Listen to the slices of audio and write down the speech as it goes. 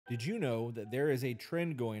Did you know that there is a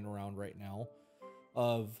trend going around right now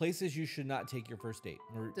of places you should not take your first date?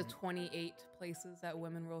 The 28 places that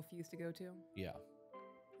women refuse to go to? Yeah.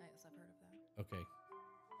 Yes, I've heard of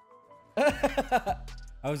that. Okay.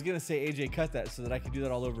 I was going to say, AJ, cut that so that I could do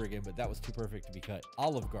that all over again, but that was too perfect to be cut.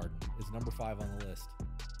 Olive Garden is number 5 on the list.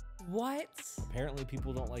 What? Apparently,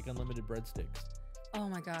 people don't like unlimited breadsticks. Oh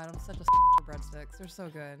my God, I'm such a for breadsticks. They're so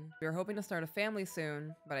good. We are hoping to start a family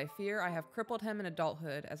soon, but I fear I have crippled him in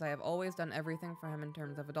adulthood as I have always done everything for him in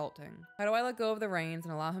terms of adulting. How do I let go of the reins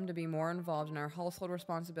and allow him to be more involved in our household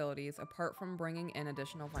responsibilities apart from bringing in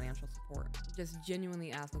additional financial support? Just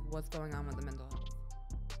genuinely ask, like, what's going on with the mental health?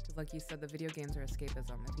 Because like you said, the video games are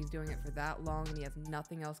escapism. If he's doing it for that long and he has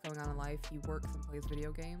nothing else going on in life, he works and plays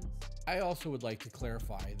video games. I also would like to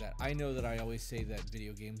clarify that I know that I always say that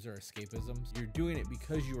video games are escapisms. You're doing it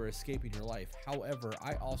because you are escaping your life. However,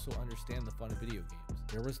 I also understand the fun of video games.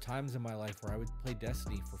 There was times in my life where I would play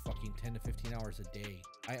Destiny for fucking 10 to 15 hours a day.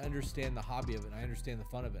 I understand the hobby of it, and I understand the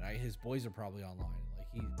fun of it. His boys are probably online. Like,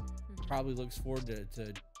 he probably looks forward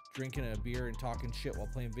to drinking a beer and talking shit while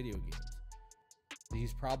playing video games.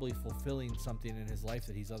 He's probably fulfilling something in his life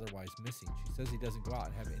that he's otherwise missing. She says he doesn't go out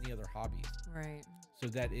and have any other hobbies. Right. So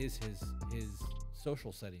that is his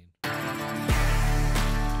social setting.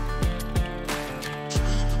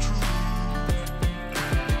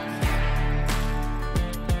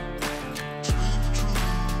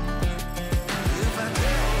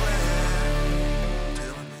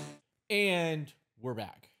 And we're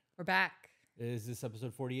back. We're back. Is this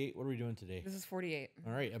episode 48? What are we doing today? This is 48.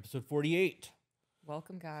 All right, episode 48.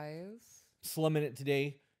 Welcome, guys. Slumming it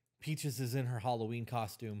today. Peaches is in her Halloween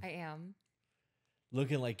costume. I am.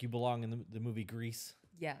 Looking like you belong in the movie Grease.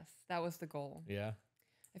 Yes, that was the goal. Yeah.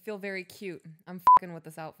 I feel very cute. I'm fucking with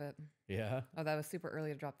this outfit. Yeah. Oh, that was super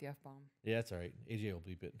early to drop the F-bomb. Yeah, that's all right. AJ will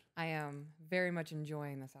bleep it. I am very much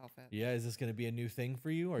enjoying this outfit. Yeah, is this going to be a new thing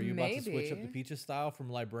for you? Are you about to switch up the Peaches style from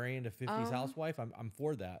librarian to 50s housewife? I'm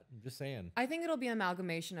for that. I'm just saying. I think it'll be an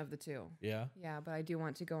amalgamation of the two. Yeah? Yeah, but I do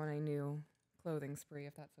want to go on a new clothing spree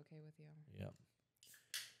if that's okay with you. Yep.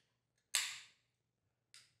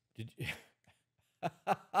 Did you...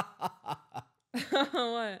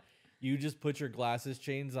 What? You just put your glasses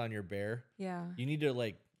chains on your bear? Yeah. You need to,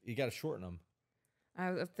 like, you got to shorten them.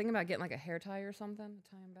 I was thinking about getting like a hair tie or something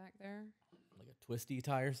to tie them back there. Like a twisty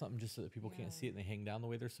tie or something, just so that people can't see it and they hang down the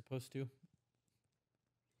way they're supposed to.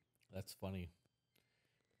 That's funny.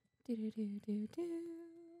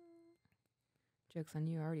 Joke's on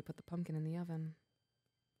you. I already put the pumpkin in the oven.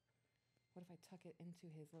 What if I tuck it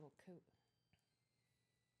into his little coat?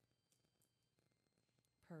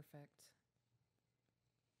 Perfect.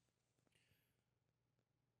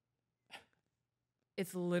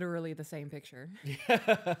 It's literally the same picture.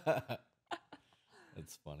 That's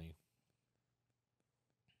funny.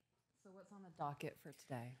 So what's on the docket for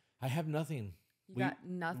today? I have nothing. You got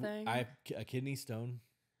nothing? I have a kidney stone.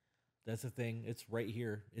 That's the thing. It's right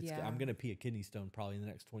here. I'm going to pee a kidney stone probably in the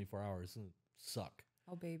next 24 hours. It's going to suck.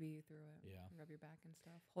 I'll baby you through it. Yeah. Rub your back and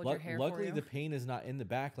stuff. Hold your hair Luckily, for you. the pain is not in the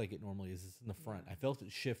back like it normally is. It's in the front. I felt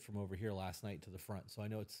it shift from over here last night to the front, so I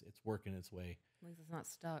know it's working its way. At least it's not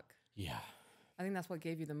stuck. Yeah. I think that's what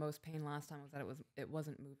gave you the most pain last time, was that it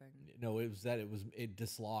wasn't moving. No, it was that it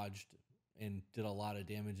dislodged and did a lot of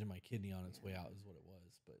damage in my kidney on its way out is what it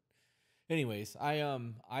was. But anyways,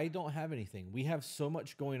 I don't have anything. We have so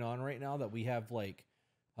much going on right now that we have like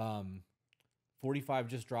 45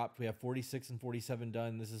 just dropped. We have 46 and 47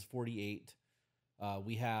 done. This is 48.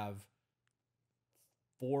 We have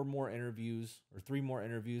 3 more interviews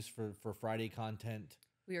for Friday content.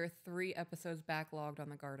 We are 3 episodes backlogged on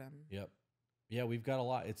the garden. Yep. Yeah, we've got a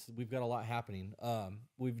lot. We've got a lot happening.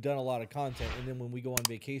 We've done a lot of content, and then when we go on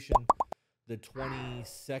vacation, the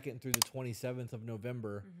 22nd through the 27th of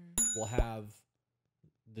November, we'll have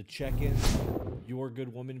the check-in, Your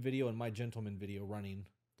Good Woman video, and My Gentleman video running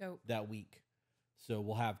that week. So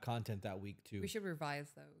we'll have content that week too. We should revise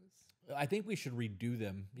those. I think we should redo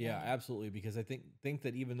them. Yeah, absolutely, because I think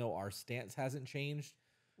that even though our stance hasn't changed,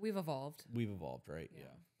 we've evolved. Right? Yeah.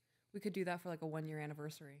 We could do that for like a 1-year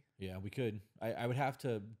anniversary. Yeah, we could. I would have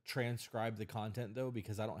to transcribe the content though,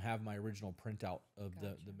 because I don't have my original printout of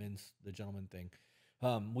the gentleman thing.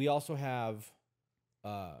 We also have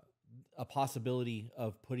a possibility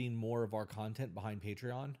of putting more of our content behind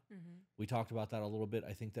Patreon. We talked about that a little bit.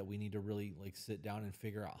 I think that we need to really like sit down and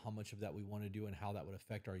figure out how much of that we want to do and how that would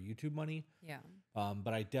affect our YouTube money. Yeah.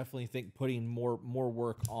 But I definitely think putting more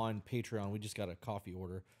work on Patreon. We just got a coffee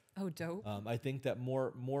order. Oh, dope. I think that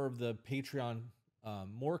more of the Patreon,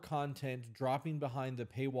 more content dropping behind the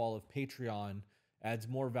paywall of Patreon adds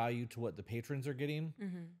more value to what the patrons are getting.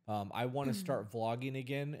 Mm-hmm. I want to start vlogging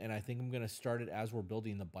again, and I think I'm going to start it as we're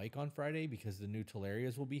building the bike on Friday because the new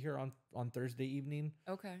Talarias will be here on Thursday evening.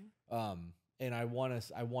 Okay. And I want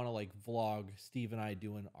to like vlog Steve and I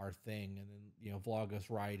doing our thing, and then vlog us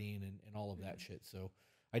riding and all of that shit. So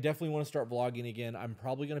I definitely want to start vlogging again. I'm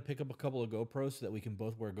probably going to pick up a couple of GoPros so that we can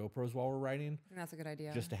both wear GoPros while we're riding. I think that's a good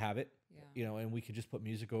idea. Just to have it, yeah. And we could just put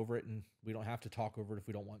music over it, and we don't have to talk over it if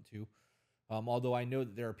we don't want to. Although I know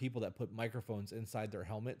that there are people that put microphones inside their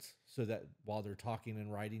helmets so that while they're talking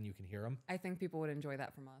and riding, you can hear them. I think people would enjoy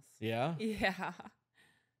that from us. Yeah? Yeah.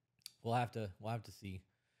 We'll have to see.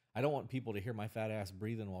 I don't want people to hear my fat ass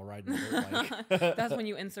breathing while riding a dirt bike. That's when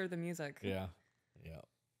you insert the music. Yeah.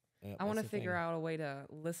 I want to figure out a way to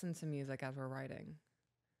listen to music as we're riding.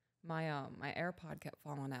 My AirPod kept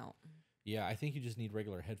falling out. Yeah, I think you just need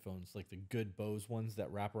regular headphones, like the good Bose ones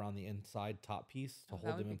that wrap around the inside top piece to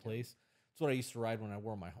hold them in place. That's what I used to ride when I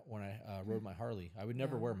rode my Harley. I would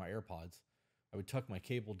never wear my AirPods. I would tuck my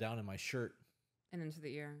cable down in my shirt and into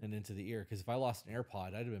the ear. Because if I lost an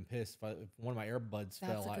AirPod, I'd have been pissed. If one of my earbuds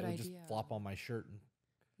fell out, it would just flop on my shirt and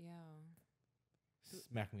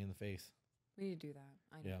smack me in the face. We need to do that.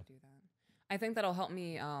 I need to do that. I think that'll help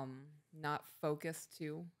me not focus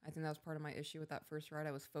too. I think that was part of my issue with that first ride.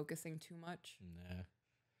 I was focusing too much. Nah.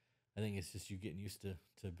 I think it's just you getting used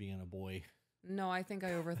to being a boy. No, I think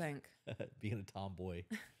I overthink. Being a tomboy.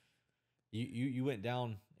 You went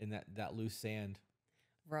down in that loose sand.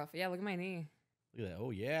 Rough. Yeah, look at my knee. Look at that.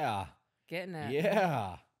 Oh, yeah. Getting it.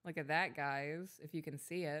 Yeah. Look at that, guys, if you can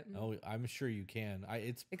see it. Oh, I'm sure you can.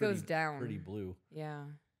 It goes down. Pretty blue. Yeah.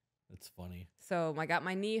 That's funny. So I got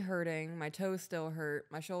my knee hurting. My toes still hurt.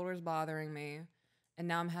 My shoulder's bothering me. And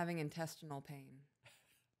now I'm having intestinal pain.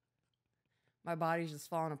 My body's just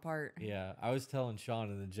falling apart. Yeah. I was telling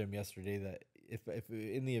Sean in the gym yesterday that if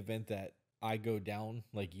in the event that I go down,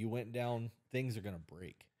 like you went down, things are going to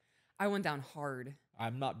break. I went down hard.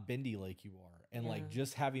 I'm not bendy like you are. And like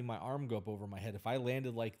just having my arm go up over my head, if I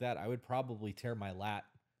landed like that, I would probably tear my lat,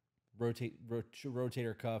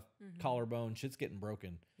 rotator cuff, collarbone. Shit's getting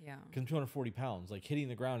broken. Yeah. Because I'm 240 pounds. Like hitting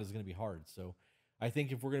the ground is going to be hard. So I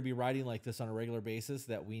think if we're going to be riding like this on a regular basis,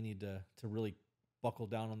 that we need to really buckle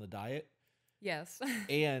down on the diet. Yes.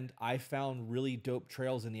 And I found really dope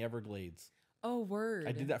trails in the Everglades. Oh, word.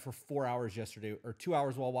 I did that for 4 hours yesterday, or 2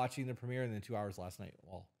 hours while watching the premiere, and then 2 hours last night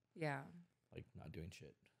while like not doing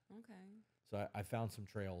shit. Okay. So I found some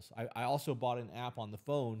trails. I also bought an app on the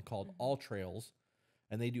phone called All Trails,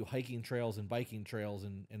 and they do hiking trails and biking trails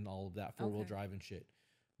and all of that, four-wheel drive and shit.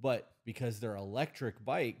 But because they're electric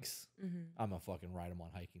bikes, I'm going to fucking ride them on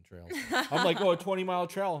hiking trails. I'm like, a 20-mile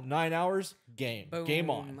trail, 9 hours, game. Boom. Game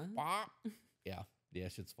on. Yeah,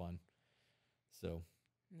 shit's fun. So.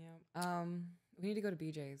 Yeah. We need to go to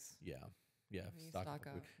BJ's. Yeah. Stock up.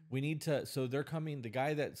 We need to. So they're coming. The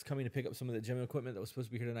guy that's coming to pick up some of the gym equipment that was supposed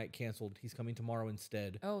to be here tonight canceled. He's coming tomorrow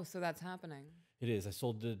instead. Oh, so that's happening. It is. I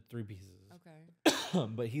sold the 3 pieces. Okay.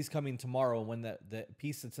 But he's coming tomorrow. When that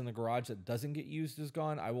piece that's in the garage that doesn't get used is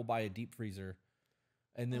gone, I will buy a deep freezer,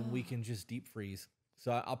 and then we can just deep freeze.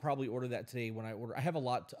 So I'll probably order that today when I order. I have a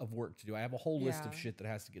lot of work to do. I have a whole list of shit that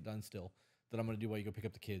has to get done still that I'm going to do while you go pick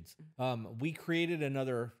up the kids. We created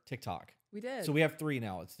another TikTok. We did. So we have 3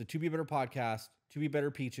 now. It's the To Be Better podcast, To Be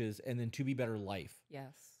Better Peaches, and then To Be Better Life.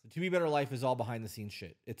 Yes. The To Be Better Life is all behind the scenes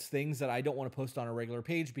shit. It's things that I don't want to post on a regular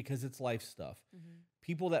page because it's life stuff.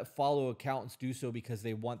 People that follow accounts do so because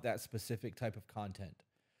they want that specific type of content.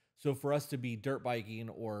 So for us to be dirt biking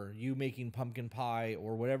or you making pumpkin pie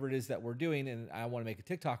or whatever it is that we're doing, and I want to make a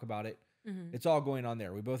TikTok about it, it's all going on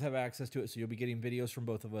there. We both have access to it, so you'll be getting videos from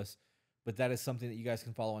both of us. But that is something that you guys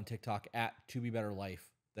can follow on TikTok at To Be Better Life.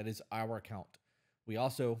 That is our account. We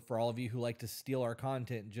also, for all of you who like to steal our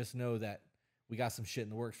content, just know that we got some shit in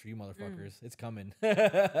the works for you motherfuckers. It's coming.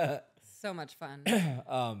 So much fun.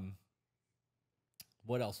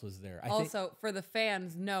 What else was there? Also, for the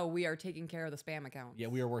fans, no, we are taking care of the spam accounts. Yeah,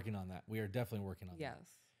 we are working on that. We are definitely working on that.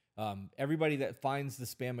 Yes. Everybody that finds the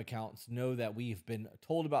spam accounts know that we've been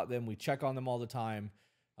told about them. We check on them all the time.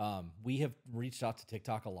 We have reached out to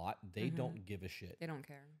TikTok a lot. They don't give a shit. They don't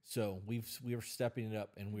care. So we are stepping it up,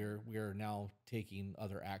 and we are now taking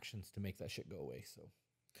other actions to make that shit go away. So,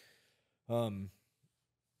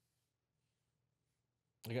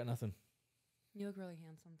 I got nothing. You look really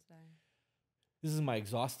handsome today. This is my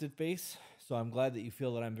exhausted face, so I'm glad that you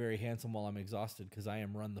feel that I'm very handsome while I'm exhausted because I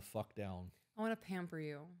am run the fuck down. I want to pamper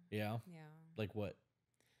you. Yeah? Yeah. Like what?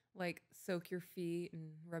 Like soak your feet and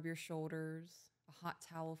rub your shoulders. A hot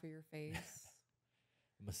towel for your face.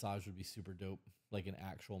 A massage would be super dope. Like an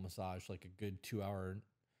actual massage, like a good 2-hour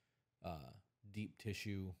deep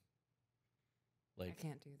tissue, I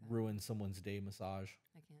can't do that. ruin someone's day massage.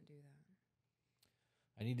 I can't do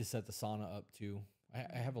that. I need to set the sauna up too.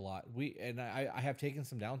 I have a lot. I have taken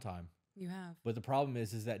some downtime. You have. But the problem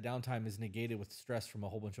is that downtime is negated with stress from a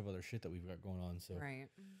whole bunch of other shit that we've got going on. So Right.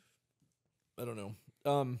 I don't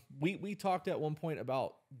know. We talked at one point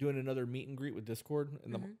about doing another meet and greet with Discord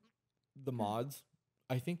and the mods.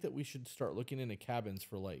 I think that we should start looking into cabins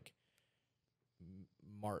for like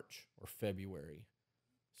March or February,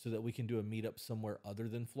 so that we can do a meetup somewhere other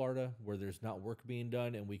than Florida where there's not work being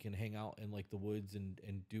done, and we can hang out in like the woods and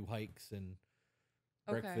do hikes and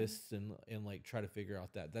breakfasts and like try to figure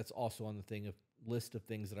out that. That's also on the list of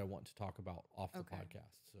things that I want to talk about off the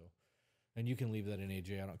podcast. So, and you can leave that in,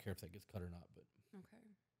 AJ. I don't care if that gets cut or not, but Okay.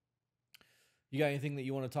 You got anything that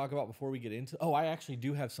you want to talk about before we get into? Oh, I actually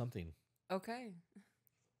do have something. Okay.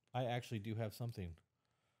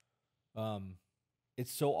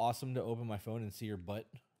 It's so awesome to open my phone and see your butt.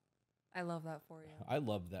 I love that for you. I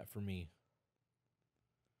love that for me.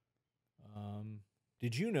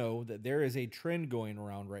 Did you know that there is a trend going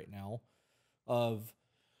around right now of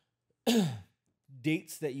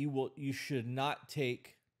dates that you should not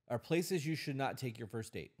take, or places you should not take your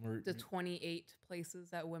first date? The 28 places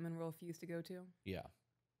that women refuse to go to? Yeah.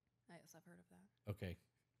 Yes, I've heard of that. Okay.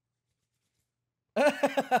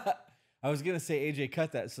 I was going to say, AJ,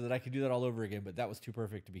 cut that so that I could do that all over again, but that was too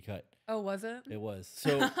perfect to be cut. Oh, was it? It was.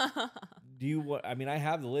 So I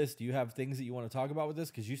have the list. Do you have things that you want to talk about with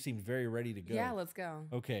this? Because you seemed very ready to go. Yeah, let's go.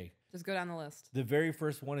 Okay. Just go down the list. The very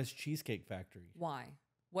first one is Cheesecake Factory. Why?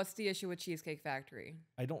 What's the issue with Cheesecake Factory?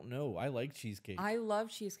 I don't know. I like cheesecake. I love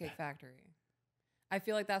Cheesecake Factory. I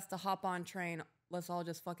feel like that's the hop on train. Let's all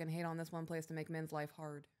just fucking hate on this one place to make men's life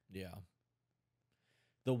hard. Yeah.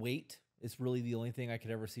 The wait is really the only thing I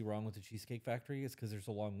could ever see wrong with the Cheesecake Factory, is because there's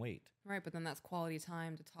a long wait. Right, but then that's quality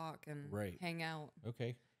time to talk and hang out. Okay.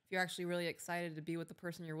 If you're actually really excited to be with the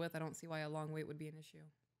person you're with, I don't see why a long wait would be an issue.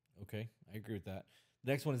 Okay, I agree with that.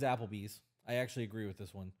 The next one is Applebee's. I actually agree with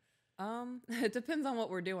this one. It depends on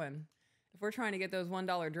what we're doing. If we're trying to get those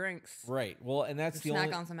 $1 drinks, right? Well, and that's the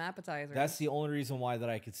snack on some appetizers. That's the only reason why that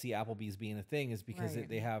I could see Applebee's being a thing, is because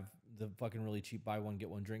they have the fucking really cheap buy one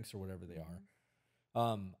get one drinks or whatever they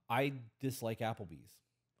are. I dislike Applebee's.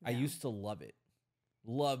 Yeah. I used to love it.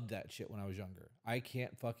 Loved that shit when I was younger. I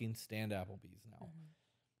can't fucking stand Applebee's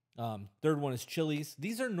now. Third one is Chili's.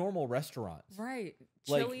 These are normal restaurants. Right.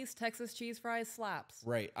 Chili's, Texas cheese fries slaps.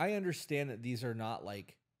 Right. I understand that these are not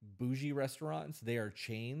like bougie restaurants. They are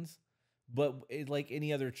chains. But like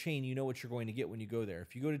any other chain, you know what you're going to get when you go there.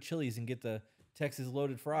 If you go to Chili's and get the Texas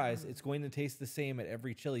loaded fries, it's going to taste the same at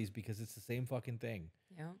every Chili's because it's the same fucking thing.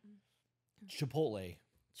 Yeah. Chipotle.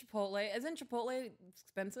 Isn't Chipotle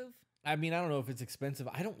expensive? I mean, I don't know if it's expensive.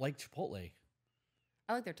 I don't like Chipotle.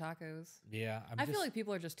 I like their tacos. Yeah. I feel like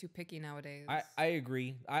people are just too picky nowadays. I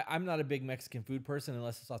agree. I'm not a big Mexican food person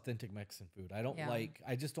unless it's authentic Mexican food. I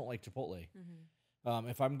just don't like Chipotle. Mm-hmm.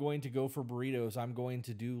 If I'm going to go for burritos, I'm going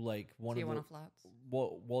to do like Tijuana Flats.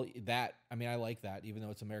 Well, that, I mean, I like that, even though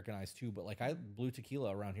it's Americanized too, but like I blue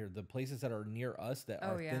tequila around here. The places that are near us that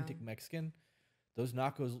are authentic Mexican, those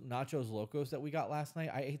nachos locos that we got last night,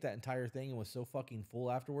 I ate that entire thing and was so fucking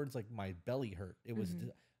full afterwards. Like my belly hurt. It was,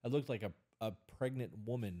 I looked like a pregnant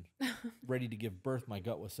woman ready to give birth. My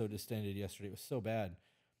gut was so distended yesterday. It was so bad.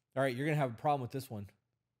 All right, you're going to have a problem with this one.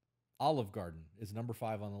 Olive Garden is number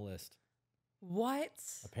 5 on the list. What?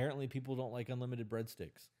 Apparently people don't like unlimited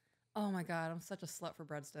breadsticks. Oh my God, I'm such a slut for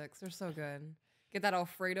breadsticks. They're so good. Get that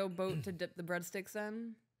Alfredo boat to dip the breadsticks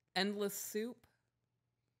in. Endless soup.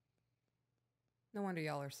 No wonder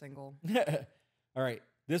y'all are single. All right,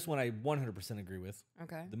 this one I 100% agree with.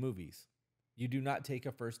 Okay. The movies. You do not take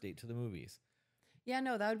a first date to the movies. Yeah,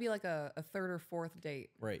 no, that would be like a third or fourth date.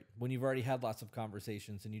 Right. When you've already had lots of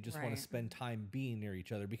conversations and you just want to spend time being near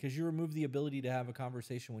each other, because you remove the ability to have a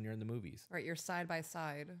conversation when you're in the movies. Right, you're side by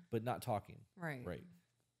side. But not talking. Right. Right.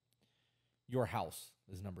 Your house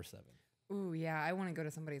is number 7. Ooh, yeah, I want to go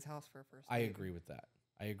to somebody's house for a first date. I agree with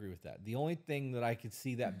that. The only thing that I could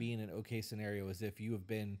see that being an okay scenario is if you have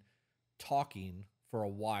been talking for a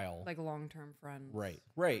while. Like long-term friends.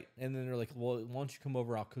 Right. And then they're like, well, why don't you come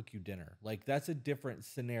over? I'll cook you dinner. Like, that's a different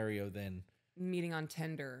scenario than meeting on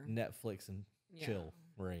Tinder. Netflix and chill.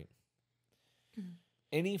 Right.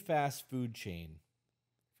 Any fast food chain.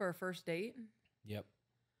 For a first date? Yep.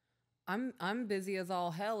 I'm busy as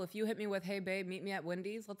all hell. If you hit me with, hey, babe, meet me at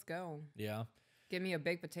Wendy's, let's go. Yeah. Give me a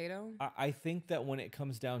baked potato. I think that when it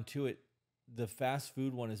comes down to it, the fast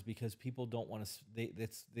food one is because people don't want to,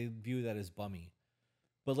 they view that as bummy.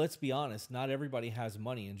 But let's be honest, not everybody has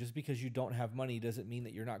money. And just because you don't have money doesn't mean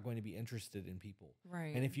that you're not going to be interested in people.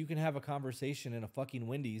 Right. And if you can have a conversation in a fucking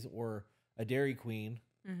Wendy's or a Dairy Queen.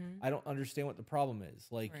 I don't understand what the problem is.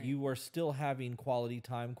 Like, Right. you are still having quality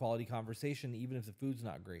time, quality conversation, even if the food's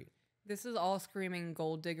not great. This is all screaming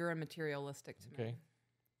gold digger and materialistic to me.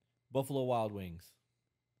 Buffalo Wild Wings.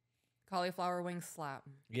 Cauliflower wings slap.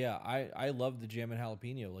 Yeah, I love the jam and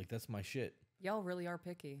jalapeno. Like, that's my shit. Y'all really are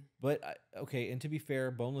picky. But, okay, and to be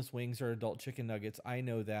fair, boneless wings are adult chicken nuggets. I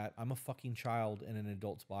know that. I'm a fucking child in an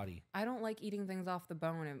adult's body. I don't like eating things off the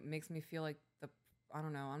bone. It makes me feel like I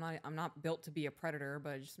don't know. I'm not built to be a predator,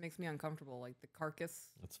 but it just makes me uncomfortable. Like the carcass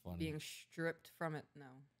That's funny. being stripped from it. No.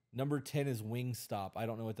 Number 10 is Wingstop. I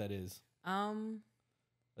don't know what that is.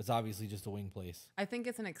 It's obviously just a wing place. I think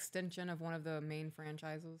it's an extension of one of the main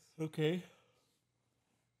franchises. Okay.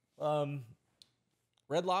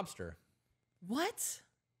 Red Lobster. What?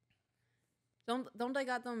 Don't they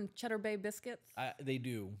got them Cheddar Bay biscuits? They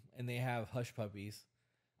do, and they have hush puppies.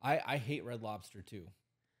 I hate Red Lobster too.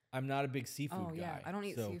 I'm not a big seafood guy. I don't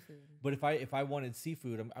eat seafood. But if I wanted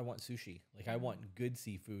seafood, I want sushi. Like, I want good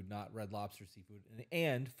seafood, not Red Lobster seafood.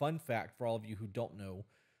 And fun fact for all of you who don't know,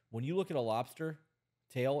 when you look at a lobster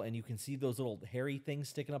tail and you can see those little hairy things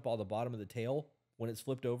sticking up all the bottom of the tail when it's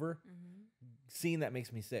flipped over, seeing that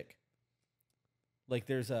makes me sick. Like,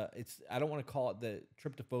 I don't want to call it the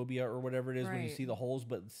tryptophobia or whatever it is when you see the holes,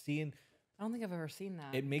 but seeing... I don't think I've ever seen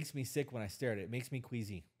that. It makes me sick when I stare at it. It makes me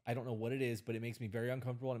queasy. I don't know what it is, but it makes me very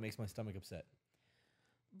uncomfortable and it makes my stomach upset.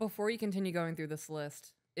 Before you continue going through this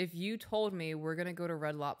list, if you told me we're going to go to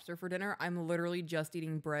Red Lobster for dinner, I'm literally just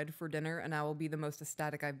eating bread for dinner and I will be the most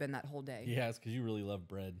ecstatic I've been that whole day. Yeah, it's because you really love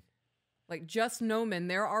bread. Like, just know, man,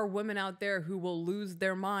 there are women out there who will lose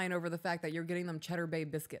their mind over the fact that you're getting them Cheddar Bay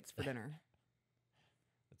biscuits for dinner.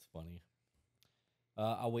 That's funny.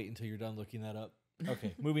 I'll wait until you're done looking that up.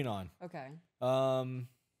 Okay, moving on. Okay.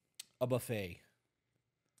 A buffet.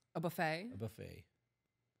 A buffet? A buffet.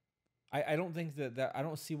 I don't think that I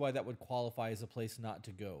don't see why that would qualify as a place not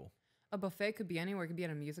to go. A buffet could be anywhere. It could be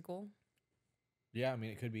at a musical. Yeah, I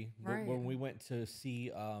mean, it could be. Right. When we went to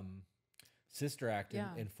see Sister Act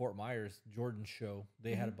in Fort Myers, Jordan's show,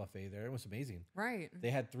 they had a buffet there. It was amazing. Right.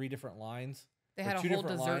 They had 3 different lines. They had a whole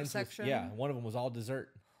dessert section. One of them was all dessert.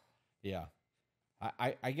 Yeah.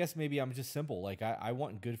 I guess maybe I'm just simple. Like, I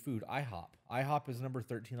want good food. IHOP. IHOP is number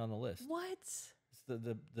 13 on the list. What? It's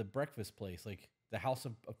the breakfast place, like the House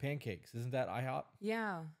of Pancakes. Isn't that IHOP?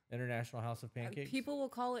 Yeah. International House of Pancakes. People will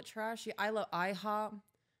call it trashy. I love IHOP.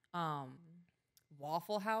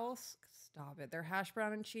 Waffle House. Stop it. Their hash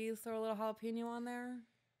brown and cheese. Throw a little jalapeno on there.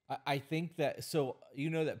 I think that, so you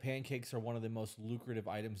know that pancakes are one of the most lucrative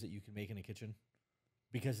items that you can make in a kitchen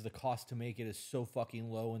because the cost to make it is so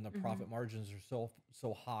fucking low and the profit margins are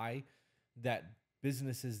so high that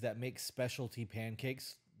businesses that make specialty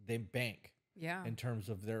pancakes, they bank. Yeah. In terms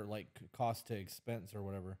of their like cost to expense or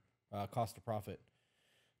whatever, cost to profit.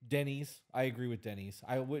 Denny's, I agree with Denny's.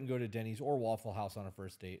 I wouldn't go to Denny's or Waffle House on a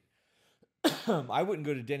first date. I wouldn't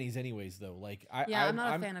go to Denny's anyways, though. Like, I'm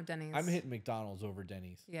not a fan of Denny's. I'm hitting McDonald's over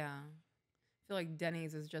Denny's. Yeah, I feel like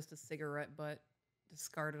Denny's is just a cigarette butt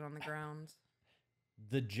discarded on the ground.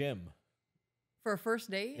 The gym for a first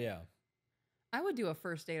date. Yeah, I would do a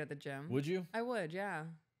first date at the gym. Would you? I would. Yeah.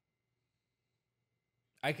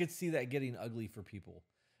 I could see that getting ugly for people,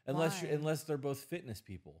 unless they're both fitness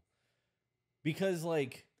people, because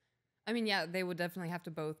like, I mean, yeah, they would definitely have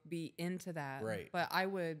to both be into that, right? But I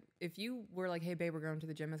would, if you were like, "Hey, babe, we're going to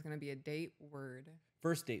the gym. It's going to be a date." Word.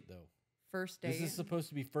 First date though. First date. This is supposed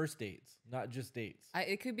to be first dates, not just dates.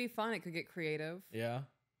 It could be fun. It could get creative. Yeah.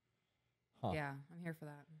 Huh. Yeah, I'm here for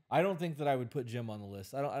that. I don't think that I would put gym on the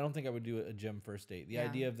list. I don't think I would do a gym first date. The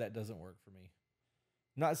idea of that doesn't work for me.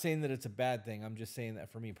 Not saying that it's a bad thing. I'm just saying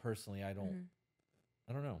that for me personally, I don't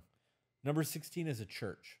know. Number 16 is a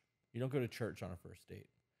church. You don't go to church on a first date.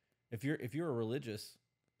 If you're a religious,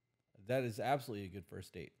 that is absolutely a good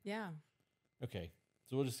first date. Yeah. Okay.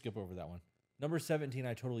 So we'll just skip over that one. Number 17,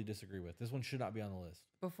 I totally disagree with. This one should not be on the list.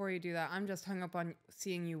 Before you do that, I'm just hung up on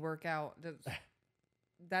seeing you work out.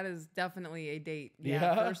 That is definitely a date.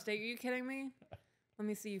 Yeah. First date. Are you kidding me? Let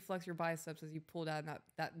me see you flex your biceps as you pull down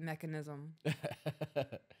that mechanism.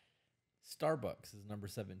 Starbucks is number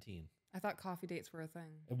 17. I thought coffee dates were a thing.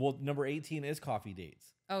 Well, number 18 is coffee dates.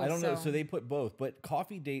 Oh, I don't know. So they put both, but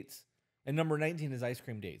coffee dates and number 19 is ice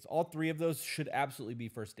cream dates. All 3 of those should absolutely be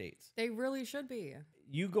first dates. They really should be.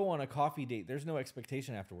 You go on a coffee date, there's no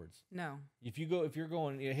expectation afterwards. No. If you're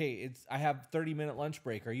going, hey, I have 30-minute lunch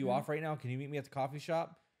break. Are you off right now? Can you meet me at the coffee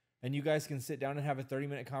shop? And you guys can sit down and have a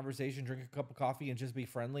 30-minute conversation, drink a cup of coffee, and just be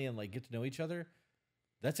friendly and like get to know each other.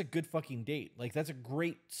 That's a good fucking date. Like, that's a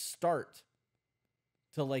great start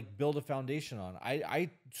to like build a foundation on.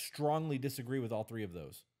 I strongly disagree with all 3 of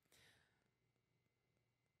those.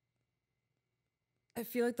 I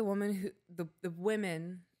feel like the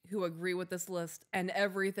women who agree with this list and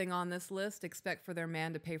everything on this list expect for their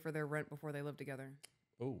man to pay for their rent before they live together.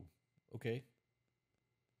 Oh, okay.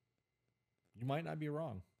 You might not be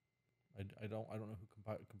wrong. I don't know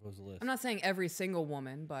who composed the list. I'm not saying every single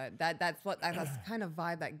woman, but that's kind of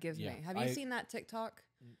vibe that gives me. Have you seen that TikTok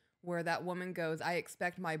where that woman goes, I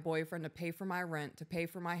expect my boyfriend to pay for my rent, to pay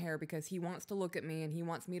for my hair because he wants to look at me and he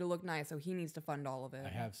wants me to look nice, so he needs to fund all of it. I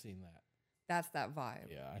have seen that. That's that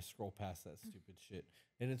vibe. Yeah, I scroll past that stupid shit.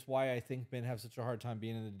 And it's why I think men have such a hard time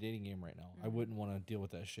being in the dating game right now. I wouldn't want to deal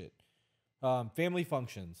with that shit. Family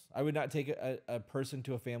functions. I would not take a person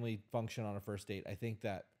to a family function on a first date. I think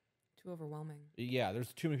that... Too overwhelming. Yeah,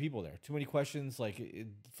 there's too many people there. Too many questions. Like,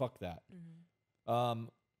 fuck that.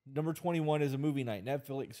 Number 21 is a movie night.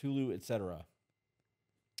 Netflix, Hulu, etc.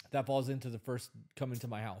 That falls into the first coming to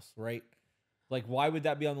my house, right? Like, why would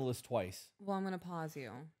that be on the list twice? Well, I'm going to pause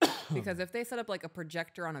you. Because if they set up like a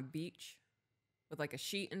projector on a beach with like a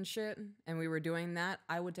sheet and shit, and we were doing that,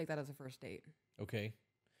 I would take that as a first date. Okay.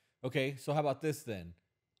 Okay, so how about this then?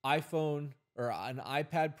 iPhone or an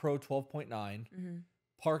iPad Pro 12.9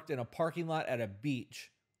 parked in a parking lot at a beach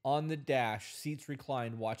on the dash, seats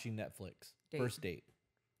reclined, watching Netflix. Date. First date.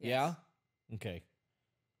 Yes. Yeah? Okay.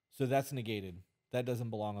 So that's negated. That doesn't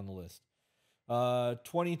belong on the list.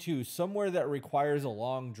 22, somewhere that requires a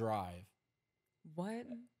long drive. What?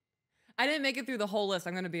 I didn't make it through the whole list,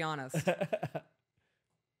 I'm going to be honest.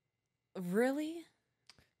 Really?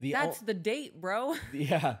 That's the date, bro.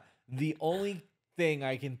 Yeah. The only thing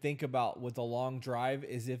I can think about with a long drive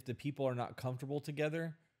is if the people are not comfortable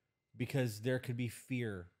together, because there could be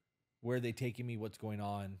fear. Where are they taking me? What's going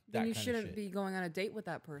on? Then you shouldn't be going on a date with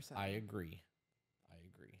that person. I agree.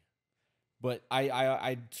 But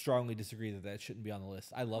I strongly disagree that shouldn't be on the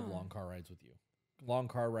list. I love long car rides with you. Long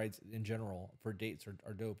car rides in general for dates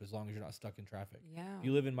are dope as long as you're not stuck in traffic. Yeah. If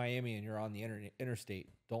you live in Miami and you're on the interstate,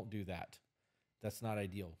 don't do that. That's not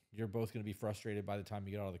ideal. You're both going to be frustrated by the time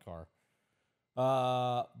you get out of the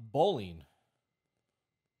car. Bowling.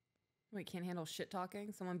 Wait, can't handle shit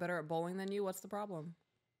talking? Someone better at bowling than you? What's the problem?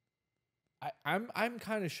 I'm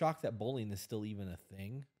kind of shocked that bowling is still even a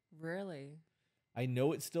thing. Really? I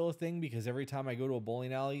know it's still a thing because every time I go to a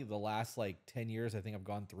bowling alley, the last like 10 years, I think I've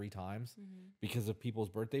gone 3 times because of people's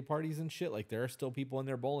birthday parties and shit. Like there are still people in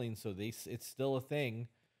there bowling, so it's still a thing,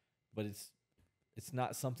 but it's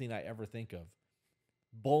not something I ever think of.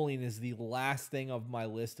 Bowling is the last thing of my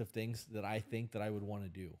list of things that I think that I would want to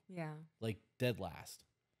do. Yeah. Like dead last.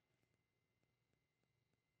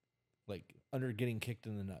 Like under getting kicked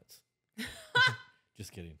in the nuts.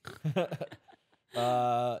 Just kidding.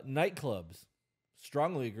 Nightclubs.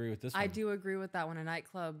 Strongly agree with this one. I do agree with that one. A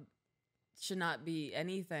nightclub should not be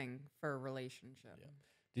anything for a relationship. Yeah.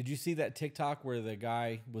 Did you see that TikTok where the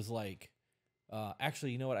guy was like,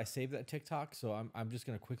 actually, you know what? I saved that TikTok, so I'm just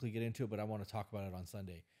going to quickly get into it, but I want to talk about it on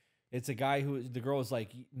Sunday. It's a guy the girl was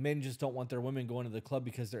like, men just don't want their women going to the club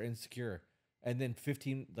because they're insecure. And then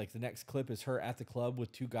the next clip is her at the club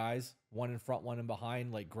with 2 guys, one in front, one in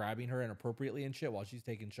behind, like grabbing her inappropriately and shit while she's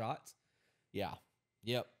taking shots. Yeah.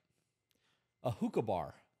 Yep. A hookah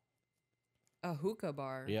bar. A hookah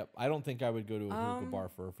bar? Yep. I don't think I would go to a hookah bar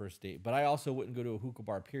for a first date, but I also wouldn't go to a hookah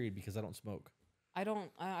bar, period, because I don't smoke.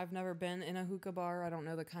 I've never been in a hookah bar. I don't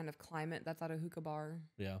know the kind of climate that's at a hookah bar.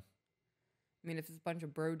 Yeah. I mean, if it's a bunch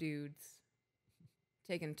of bro dudes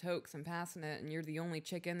taking tokes and passing it, and you're the only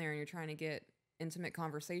chick in there and you're trying to get intimate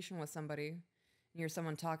conversation with somebody, and you're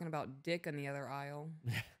someone talking about dick in the other aisle.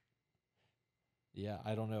 Yeah,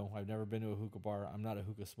 I don't know. I've never been to a hookah bar. I'm not a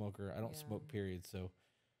hookah smoker. I don't smoke, period. So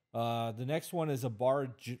the next one is a bar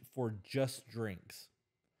for just drinks.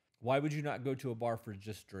 Why would you not go to a bar for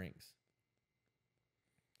just drinks?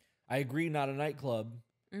 I agree, not a nightclub.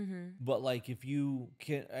 But like if you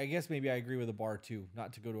can, I guess maybe I agree with a bar too,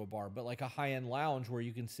 not to go to a bar, but like a high-end lounge where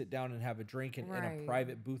you can sit down and have a drink in a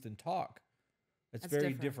private booth and talk. That's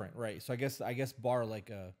very different, right? So I guess bar, like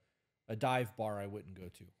a dive bar, I wouldn't go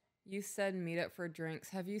to. You said meet up for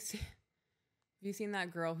drinks. Have you seen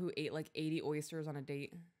that girl who ate like 80 oysters on a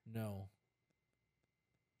date? No.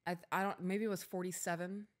 I don't, maybe it was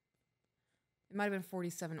 47. It might have been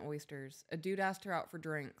 47 oysters. A dude asked her out for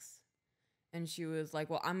drinks. And she was like,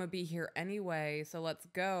 well, I'm going to be here anyway, so let's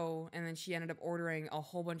go. And then she ended up ordering a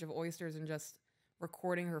whole bunch of oysters and just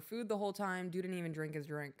recording her food the whole time. Dude didn't even drink his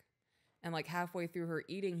drink. And like halfway through her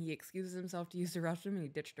eating, he excuses himself to use the restroom and he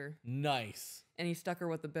ditched her. Nice. And he stuck her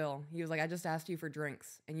with the bill. He was like, I just asked you for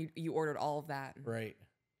drinks and you ordered all of that. Right.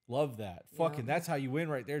 Love that. Fucking, that's how you win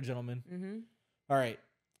right there, gentlemen. All right.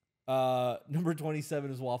 Number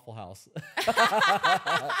 27 is Waffle House.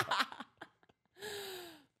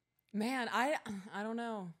 Man, I don't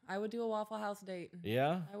know. I would do a Waffle House date.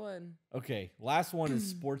 Yeah? I would. Okay, last one is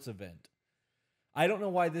sports event. I don't know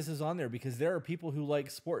why this is on there because there are people who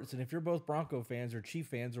like sports, and if you're both Bronco fans or Chief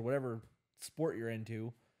fans or whatever sport you're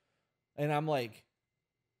into, and I'm like,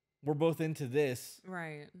 we're both into this.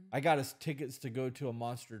 Right. I got us tickets to go to a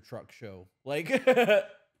monster truck show. Like,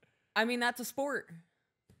 I mean, that's a sport.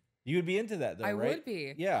 you would be into that though, I right? would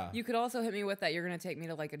be. Yeah. You could also hit me with that. You're going to take me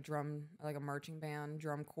to like a marching band,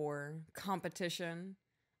 drum corps competition.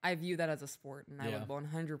 I view that as a sport, and I would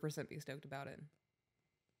 100% be stoked about it.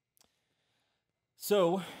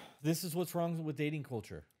 So, this is what's wrong with dating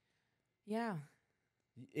culture. Yeah.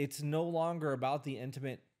 It's no longer about the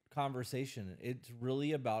intimate conversation. It's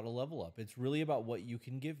really about a level up. It's really about what you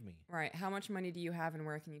can give me. Right. How much money do you have, and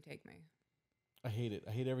where can you take me? I hate it.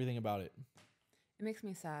 I hate everything about it. It makes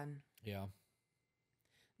me sad. Yeah.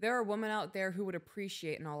 There are women out there who would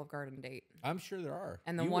appreciate an Olive Garden date. I'm sure there are.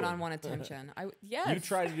 And the one-on-one attention. Yes. You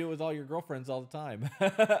try to do it with all your girlfriends all the time.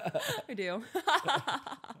 I do.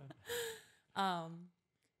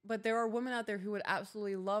 But there are women out there who would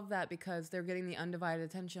absolutely love that because they're getting the undivided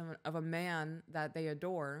attention of a man that they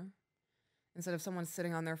adore instead of someone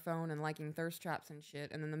sitting on their phone and liking thirst traps and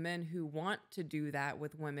shit. And then the men who want to do that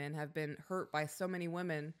with women have been hurt by so many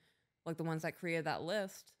women, like the ones that created that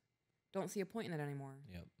list, don't see a point in it anymore.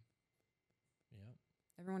 Yep.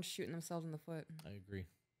 Everyone's shooting themselves in the foot. I agree.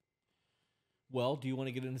 Well, do you want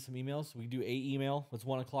to get into some emails? We do 8 email. It's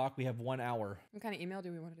 1 o'clock. We have 1 hour. What kind of email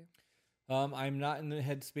do we want to do? I'm not in the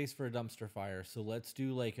headspace for a dumpster fire, so let's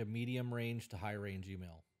do like a medium range to high range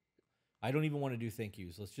email. I don't even want to do thank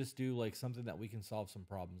yous. Let's just do like something that we can solve some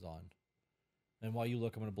problems on. And while you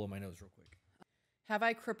look, I'm going to blow my nose real quick. Have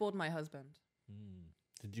I crippled my husband?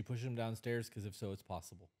 Did you push him downstairs? Because if so, it's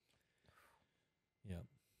possible. Yep.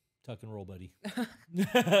 Tuck and roll, buddy.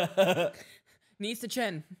 Knees to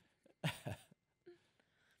chin.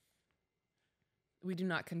 We do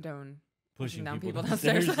not condone pushing down people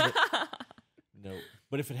downstairs. No.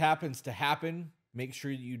 But if it happens to happen, make sure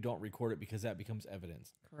you don't record it because that becomes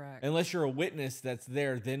evidence. Correct. Unless you're a witness that's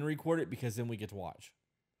there, then record it because then we get to watch.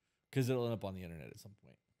 Because it'll end up on the internet at some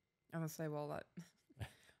point. I'm going to say, well, that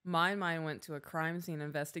mine went to a crime scene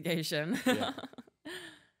investigation. Yeah.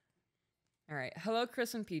 All right. Hello,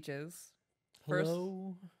 Chris and Peaches.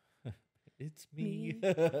 Hello. It's me.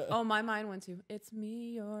 Oh, my mind went to, it's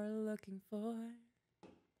me you're looking for.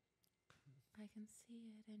 I can see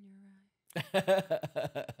it in your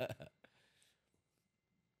eyes.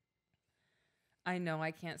 I know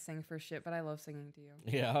I can't sing for shit, but I love singing to you.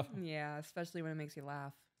 Yeah. Yeah, especially when it makes you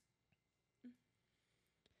laugh.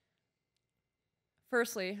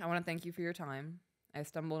 Firstly, I want to thank you for your time. I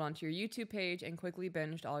stumbled onto your YouTube page and quickly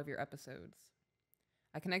binged all of your episodes.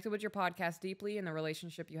 I connected with your podcast deeply in the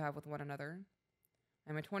relationship you have with one another.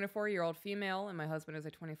 I'm a 24-year-old female, and my husband is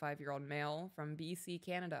a 25-year-old male from BC,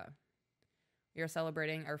 Canada. We are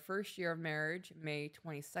celebrating our first year of marriage, May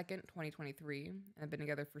 22nd, 2023, and have been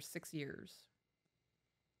together for 6 years.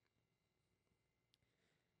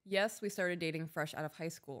 Yes, we started dating fresh out of high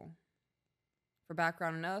school. For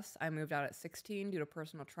background on us, I moved out at 16 due to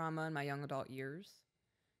personal trauma in my young adult years.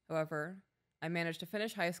 However, I managed to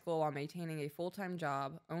finish high school while maintaining a full-time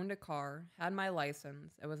job, owned a car, had my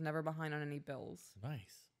license, and was never behind on any bills.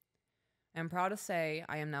 Nice. I am proud to say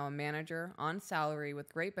I am now a manager on salary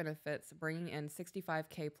with great benefits, bringing in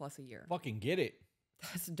 $65K plus a year. Fucking get it.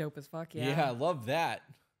 That's dope as fuck, yeah. Yeah, I love that.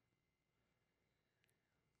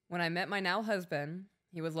 When I met my now husband,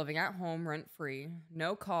 he was living at home rent-free,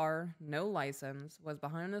 no car, no license, was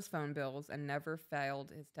behind on his phone bills, and never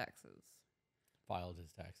filed his taxes. Filed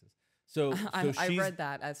his taxes. So I read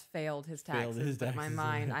that as failed his taxes, but in my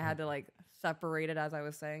mind, I had to like separate it as I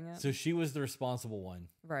was saying it. So she was the responsible one.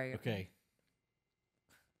 Right. Okay.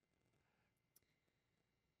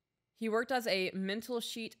 He worked as a metal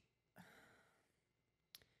sheet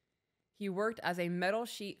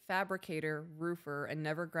fabricator, roofer, and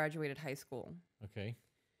never graduated high school. Okay.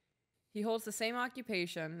 He holds the same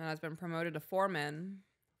occupation and has been promoted to foreman,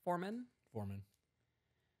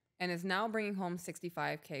 and is now bringing home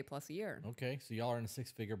 $65K plus a year. Okay, so y'all are in a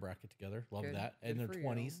 6-figure bracket together. Love that. In their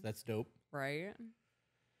 20s. That's dope. Right.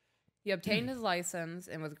 He obtained his license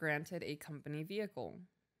and was granted a company vehicle.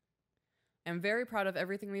 I'm very proud of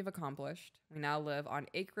everything we've accomplished. We now live on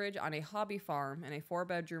acreage on a hobby farm in a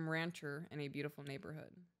 4-bedroom rancher in a beautiful neighborhood.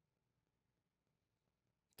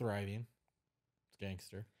 Thriving. It's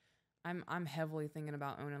gangster. I'm heavily thinking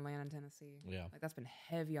about owning land in Tennessee. Yeah. Like that's been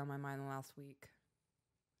heavy on my mind the last week.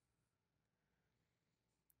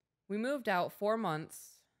 We moved out 4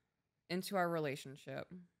 months into our relationship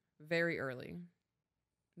very early.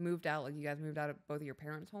 moved out? Like you guys moved out of both of your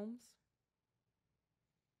parents' homes?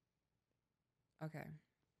 Okay.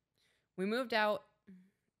 We moved out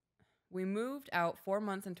 4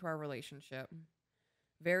 months into our relationship,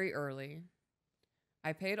 very early.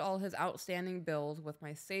 I paid all his outstanding bills with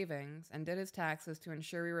my savings and did his taxes to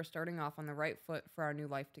ensure we were starting off on the right foot for our new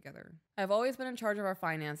life together. I've always been in charge of our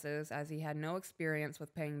finances as he had no experience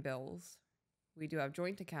with paying bills. We do have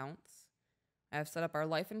joint accounts. I have set up our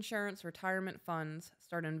life insurance, retirement funds,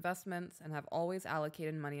 started investments, and have always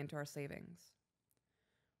allocated money into our savings.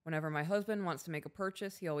 Whenever my husband wants to make a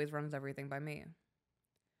purchase, he always runs everything by me.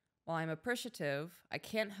 While I'm appreciative, I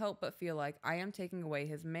can't help but feel like I am taking away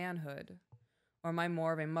his manhood, or am I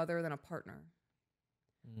more of a mother than a partner?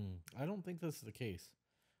 I don't think that's the case.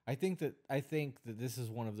 I think that this is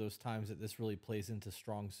one of those times that this really plays into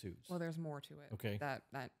strong suits. Well, there's more to it. Okay. That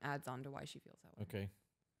adds on to why she feels that way. Okay.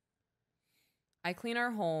 I clean our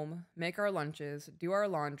home, make our lunches, do our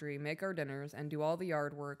laundry, make our dinners, and do all the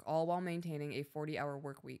yard work, all while maintaining a 40-hour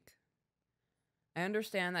work week. I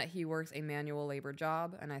understand that he works a manual labor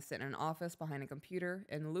job, and I sit in an office behind a computer.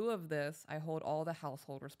 In lieu of this, I hold all the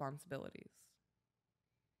household responsibilities.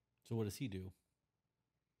 So what does he do?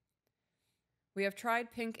 We have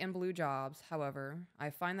tried pink and blue jobs. However, I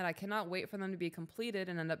find that I cannot wait for them to be completed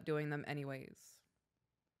and end up doing them anyways.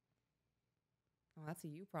 Oh, that's a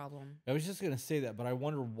you problem. I was just going to say that, but I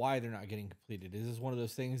wonder why they're not getting completed. Is this one of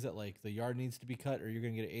those things that like the yard needs to be cut or you're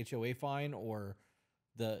going to get an HOA fine, or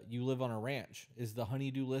you live on a ranch? Is the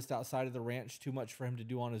honeydew list outside of the ranch too much for him to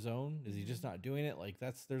do on his own? Is he just not doing it? Like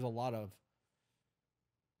there's a lot of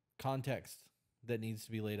context that needs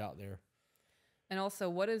to be laid out there. And also,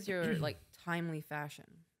 what is your like timely fashion?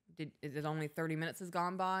 Is it only 30 minutes has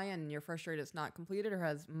gone by and you're frustrated it's not completed, or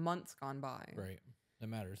has months gone by? Right. That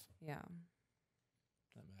matters. Yeah.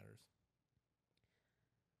 That matters.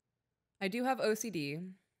 I do have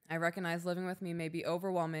OCD. I recognize living with me may be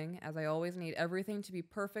overwhelming, as I always need everything to be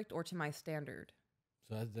perfect or to my standard.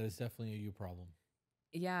 So that is definitely a you problem.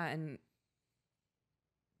 Yeah, and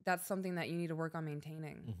that's something that you need to work on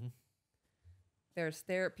maintaining. Mm-hmm. There's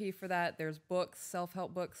therapy for that. There's books,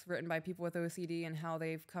 self-help books written by people with OCD and how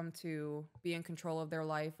they've come to be in control of their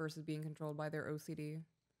life versus being controlled by their OCD.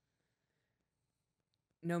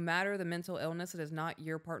 No matter the mental illness, it is not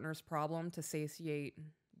your partner's problem to satiate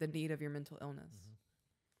the need of your mental illness. Mm-hmm.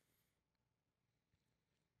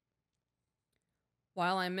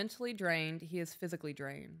 While I'm mentally drained, he is physically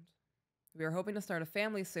drained. We are hoping to start a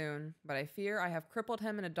family soon, but I fear I have crippled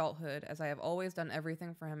him in adulthood, as I have always done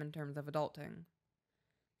everything for him in terms of adulting.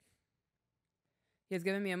 He has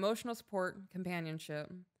given me emotional support, companionship,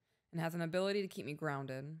 and has an ability to keep me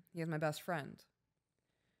grounded. He is my best friend.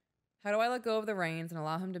 How do I let go of the reins and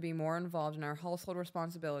allow him to be more involved in our household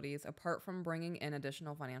responsibilities, apart from bringing in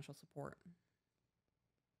additional financial support?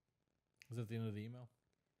 Was that the end of the email?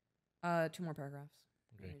 2 more paragraphs.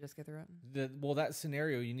 Okay. Let me just get through it. Well, that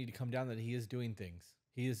scenario, you need to come down that he is doing things.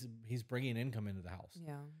 He's bringing income into the house.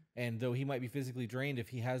 Yeah. And though he might be physically drained, if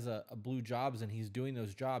he has a blue jobs and he's doing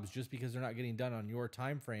those jobs just because they're not getting done on your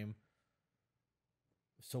time frame,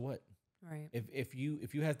 so what? Right. If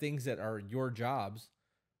you have things that are your jobs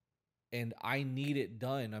and I need it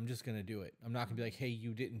done, I'm just gonna do it. I'm not gonna be like, hey,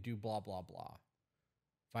 you didn't do blah blah blah.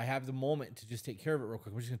 If I have the moment to just take care of it real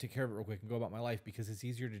quick, I'm just gonna take care of it real quick and go about my life, because it's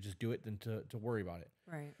easier to just do it than to worry about it.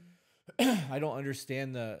 Right. I don't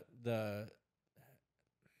understand the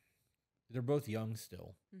they're both young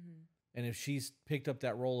still. Mm-hmm. And if she's picked up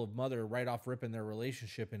that role of mother right off rip in their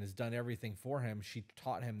relationship and has done everything for him, she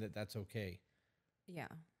taught him that that's okay. Yeah.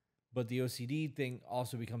 But the OCD thing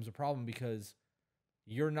also becomes a problem, because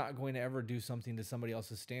you're not going to ever do something to somebody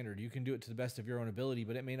else's standard. You can do it to the best of your own ability,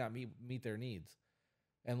 but it may not meet their needs.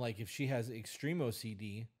 And like if she has extreme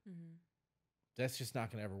OCD, mm-hmm. that's just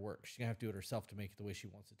not going to ever work. She's going to have to do it herself to make it the way she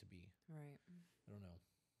wants it to be. Right. I don't know.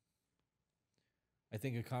 I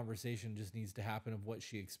think a conversation just needs to happen of what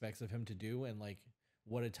she expects of him to do and like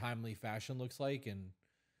what a timely fashion looks like, and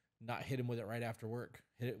not hit him with it right after work.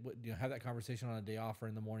 Have that conversation on a day off or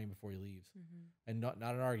in the morning before he leaves. Mm-hmm. And not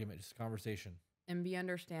an argument, just a conversation. And be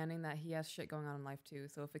understanding that he has shit going on in life too.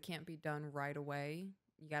 So if it can't be done right away,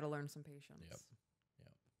 you got to learn some patience. Yep.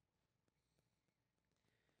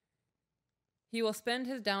 He will spend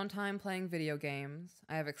his downtime playing video games.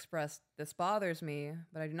 I have expressed this bothers me,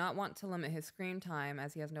 but I do not want to limit his screen time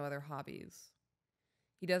as he has no other hobbies.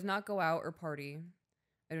 He does not go out or party.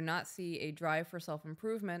 I do not see a drive for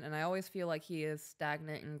self-improvement, and I always feel like he is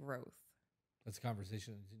stagnant in growth. That's a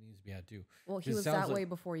conversation that needs to be had too. Well, he was that way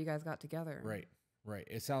before you guys got together. Right.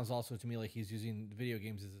 It sounds also to me like he's using video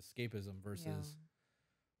games as escapism versus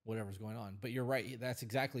whatever's going on. But you're right. That's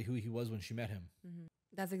exactly who he was when she met him. Mm-hmm.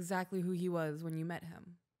 That's exactly who he was when you met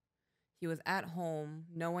him. He was at home,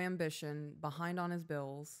 no ambition, behind on his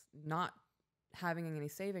bills, not having any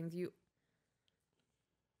savings.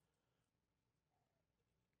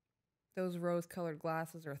 Those rose-colored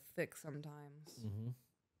glasses are thick sometimes. Mm-hmm.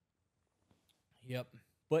 Yep.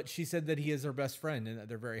 But she said that he is her best friend and that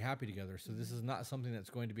they're very happy together. So this is not something that's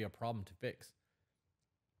going to be a problem to fix.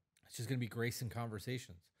 It's just going to be grace in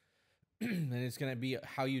conversations. And it's going to be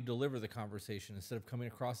how you deliver the conversation. Instead of coming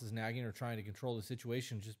across as nagging or trying to control the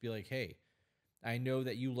situation, just be like, hey, I know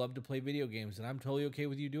that you love to play video games and I'm totally okay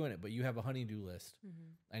with you doing it, but you have a honey-do list.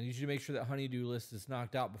 I need you to make sure that honey-do list is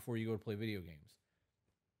knocked out before you go to play video games.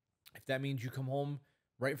 If that means you come home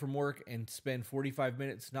right from work and spend 45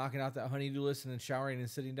 minutes knocking out that honey-do list and then showering and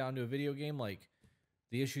sitting down to a video game, like,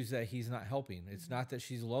 the issue is that he's not helping. It's not that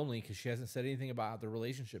she's lonely because she hasn't said anything about the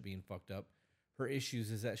relationship being fucked up. Her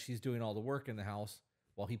issues is that she's doing all the work in the house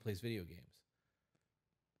while he plays video games.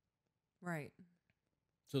 Right.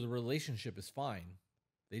 So the relationship is fine.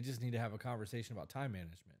 They just need to have a conversation about time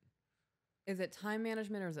management. Is it time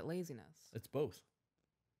management or is it laziness? It's both.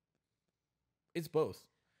 It's both.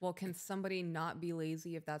 Well, can somebody not be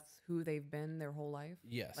lazy if that's who they've been their whole life?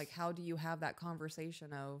 Yes. Like, how do you have that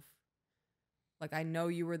conversation of, like, I know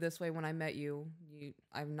you were this way when I met you.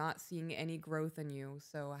 I'm not seeing any growth in you.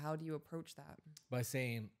 So how do you approach that? By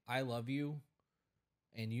saying, I love you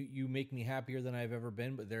and you make me happier than I've ever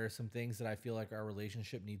been, but there are some things that I feel like our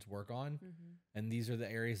relationship needs work on. And these are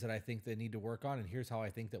the areas that I think they need to work on. And here's how I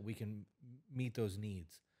think that we can meet those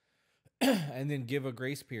needs. And then give a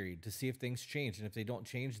grace period to see if things change. And if they don't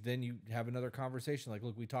change, then you have another conversation. Like,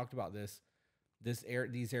 look, we talked about this.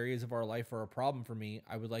 These areas of our life are a problem for me.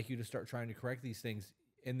 I would like you to start trying to correct these things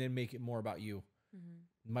and then make it more about you.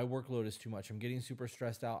 My workload is too much. I'm getting super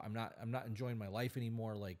stressed out. I'm not enjoying my life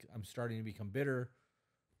anymore. Like, I'm starting to become bitter,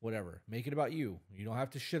 whatever. Make it about you. You don't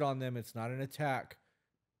have to shit on them. It's not an attack.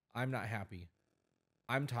 I'm not happy.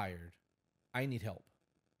 I'm tired. I need help.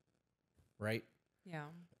 Right? Yeah.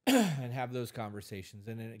 And have those conversations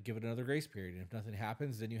and then give it another grace period. And if nothing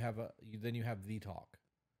happens, then you have the talk.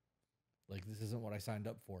 Like, this isn't what I signed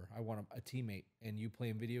up for. I want a teammate, and you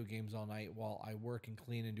playing video games all night while I work and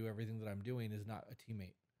clean and do everything that I'm doing is not a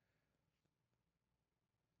teammate.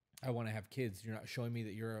 I want to have kids. You're not showing me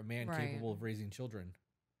that you're a man capable of raising children.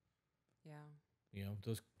 Yeah. You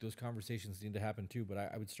know, those conversations need to happen too, but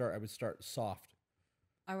I would start soft.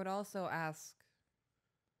 I would also ask,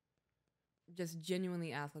 just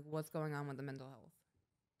genuinely ask, like, what's going on with the mental health?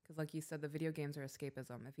 Because like you said, the video games are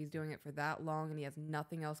escapism. If he's doing it for that long and he has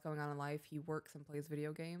nothing else going on in life, he works and plays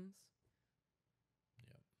video games.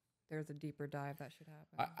 Yep. There's a deeper dive that should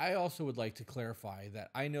happen. I also would like to clarify that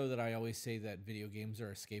I know that I always say that video games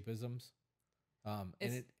are escapisms.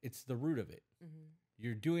 And it's the root of it.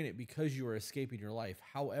 You're doing it because you are escaping your life.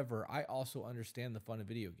 However, I also understand the fun of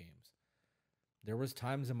video games. There was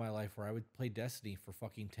times in my life where I would play Destiny for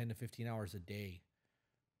fucking 10 to 15 hours a day.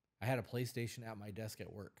 I had a PlayStation at my desk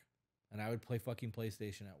at work, and I would play fucking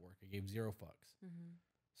PlayStation at work. I gave zero fucks.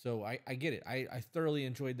 So I get it. I thoroughly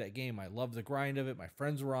enjoyed that game. I loved the grind of it. My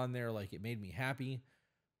friends were on there. Like, it made me happy.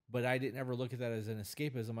 But I didn't ever look at that as an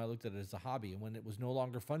escapism. I looked at it as a hobby. And when it was no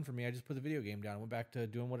longer fun for me, I just put the video game down and went back to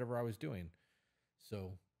doing whatever I was doing.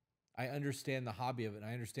 So I understand the hobby of it, and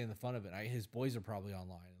I understand the fun of it. His boys are probably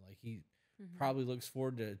online. Like, he probably looks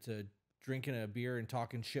forward to drinking a beer and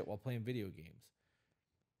talking shit while playing video games.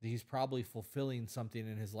 He's probably fulfilling something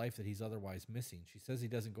in his life that he's otherwise missing. She says he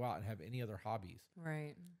doesn't go out and have any other hobbies.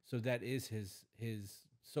 Right. So that is his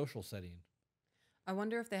social setting. I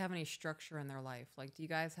wonder if they have any structure in their life. Like, do you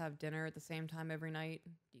guys have dinner at the same time every night?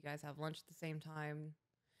 Do you guys have lunch at the same time?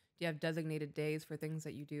 Do you have designated days for things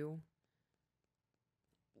that you do?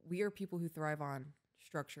 We are people who thrive on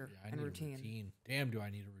structure and routine. Damn, do I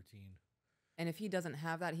need a routine. And if he doesn't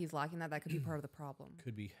have that, he's lacking that. That could be part of the problem.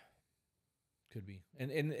 Could be.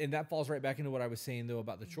 And that falls right back into what I was saying, though,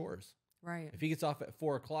 about the chores. Right. If he gets off at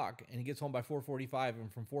 4 o'clock and he gets home by 4:45,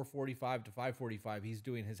 and from 4:45 to 5:45, he's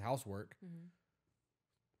doing his housework,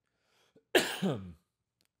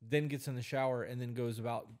 then gets in the shower and then goes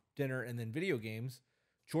about dinner and then video games.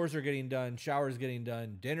 Chores are getting done, showers getting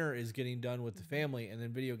done, dinner is getting done with the family, and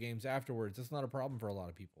then video games afterwards. That's not a problem for a lot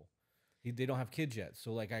of people. They don't have kids yet,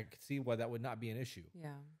 so like I could see why that would not be an issue.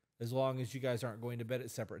 Yeah. As long as you guys aren't going to bed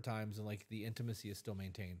at separate times and like the intimacy is still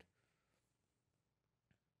maintained.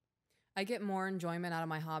 I get more enjoyment out of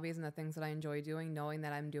my hobbies and the things that I enjoy doing, knowing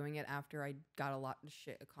that I'm doing it after I got a lot of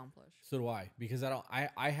shit accomplished. So do I, because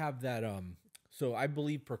I have that, so I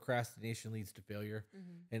believe procrastination leads to failure.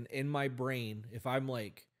 And in my brain, if I'm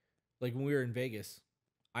like when we were in Vegas,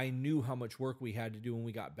 I knew how much work we had to do when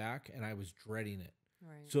we got back, and I was dreading it.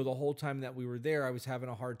 Right. So the whole time that we were there, I was having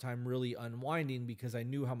a hard time really unwinding because I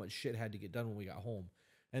knew how much shit had to get done when we got home.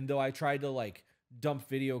 And though I tried to like dump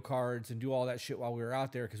video cards and do all that shit while we were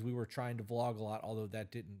out there because we were trying to vlog a lot, although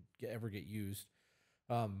that didn't ever get used.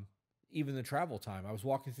 Even the travel time, I was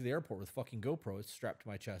walking through the airport with fucking GoPro. It's strapped to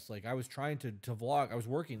my chest. Like I was trying to vlog. I was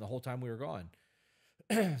working the whole time we were gone.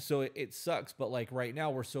 So it sucks. But like right now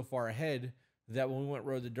we're so far ahead that when we went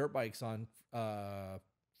and rode the dirt bikes on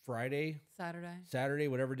Saturday,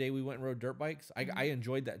 whatever day we went and rode dirt bikes, I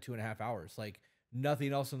enjoyed that 2.5 hours. Like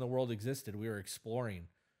nothing else in the world existed. We were exploring.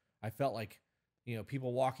 I felt like, you know,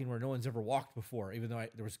 people walking where no one's ever walked before, even though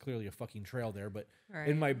there was clearly a fucking trail there. But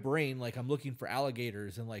in my brain, like I'm looking for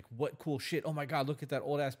alligators and like, what cool shit. Oh my God, look at that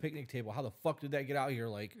old ass picnic table. How the fuck did that get out here?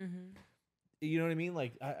 Like, you know what I mean?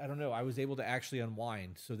 Like, I don't know. I was able to actually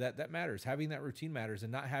unwind. So that matters. Having that routine matters,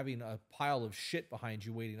 and not having a pile of shit behind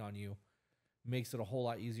you waiting on you makes it a whole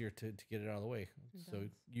lot easier to get it out of the way. So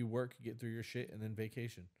you work, get through your shit, and then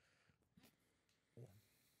vacation.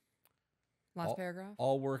 Last paragraph.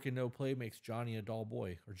 All work and no play makes Johnny a dull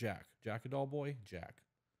boy. Or Jack. Jack a dull boy? Jack.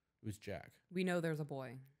 It was Jack. We know there's a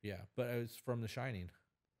boy. Yeah, but it was from The Shining.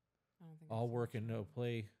 I don't think All work and no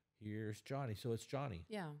play. Here's Johnny. So it's Johnny.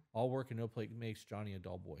 Yeah. All work and no play makes Johnny a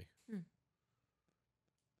dull boy. It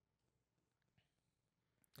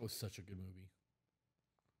was such a good movie.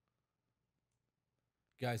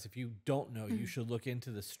 Guys, if you don't know, you should look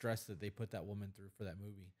into the stress that they put that woman through for that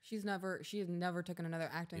movie. She has never taken another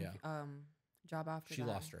acting job after she that.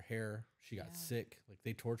 lost her hair. She got sick. Like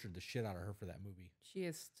they tortured the shit out of her for that movie. She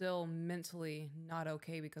is still mentally not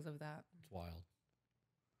okay because of that. It's wild.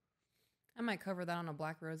 I might cover that on a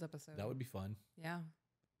Black Rose episode. That would be fun. Yeah.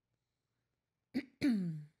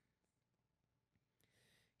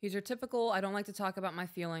 He's your typical, I don't like to talk about my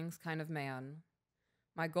feelings kind of man.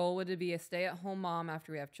 My goal would be a stay-at-home mom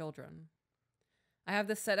after we have children. I have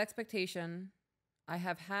this set expectation. I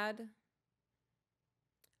have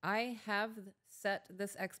set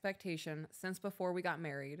this expectation since before we got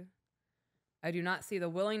married. I do not see the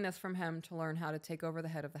willingness from him to learn how to take over the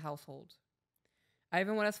head of the household. I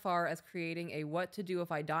even went as far as creating a what to do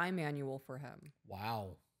if I die manual for him.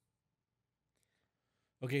 Wow.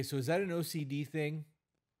 Okay, so is that an OCD thing?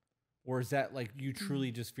 Or is that like you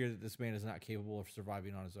truly just fear that this man is not capable of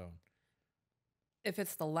surviving on his own? If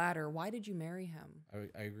it's the latter, why did you marry him?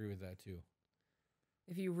 I agree with that too.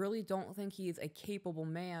 If you really don't think he's a capable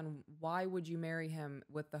man, why would you marry him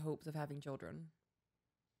with the hopes of having children?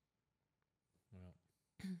 Well.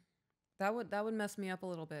 That would mess me up a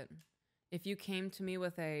little bit. If you came to me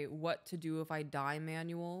with a what to do if I die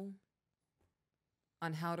manual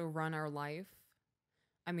on how to run our life,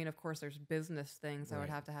 I mean, of course, there's business things I would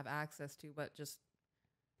have to have access to, but just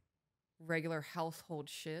regular household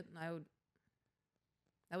shit,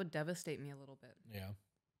 that would devastate me a little bit. Yeah.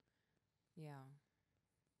 Yeah.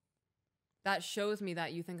 That shows me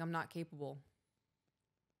that you think I'm not capable.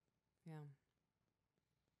 Yeah.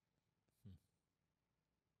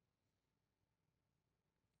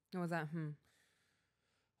 What was that?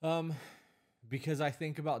 Because I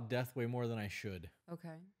think about death way more than I should. Okay.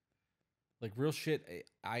 Like real shit,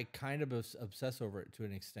 I kind of obsess over it to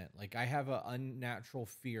an extent. Like I have an unnatural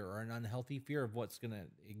fear or an unhealthy fear of what's going to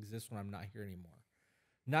exist when I'm not here anymore.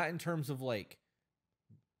 Not in terms of like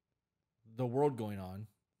the world going on.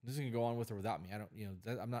 This is going to go on with or without me. I don't,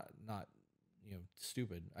 I'm not,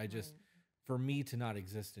 stupid. I just, for me to not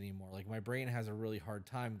exist anymore. Like my brain has a really hard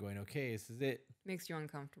time going, okay, this is it. Makes you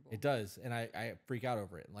uncomfortable. It does. And I freak out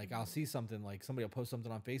over it. Like I'll see something, like somebody will post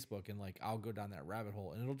something on Facebook and like I'll go down that rabbit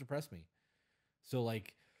hole and it'll depress me. So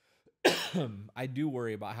like, I do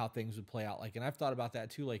worry about how things would play out. Like, and I've thought about that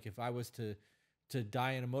too. Like if I was to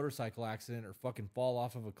die in a motorcycle accident or fucking fall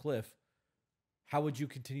off of a cliff, how would you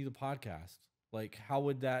continue the podcast? Like, how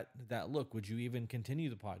would that look? Would you even continue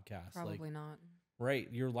the podcast? Probably not. Right.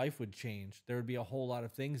 Your life would change. There would be a whole lot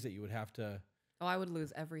of things that you would have to. Oh, I would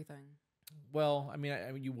lose everything. Well, I mean,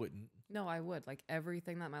 you wouldn't. No, I would. Like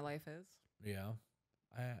everything that my life is. Yeah.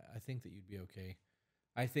 I think that you'd be okay.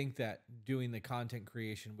 I think that doing the content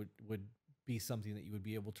creation would be something that you would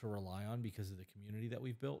be able to rely on because of the community that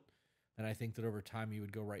we've built. And I think that over time you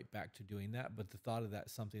would go right back to doing that. But the thought of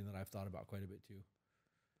that's something that I've thought about quite a bit too.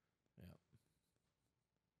 Yeah.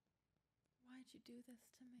 Why'd you do this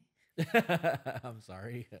to me? I'm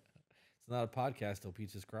sorry. It's not a podcast till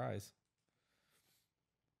Peaches cries.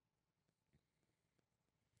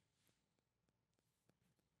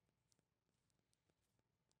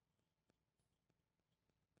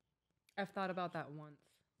 I've thought about that once.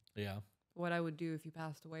 Yeah. What I would do if you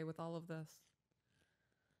passed away with all of this.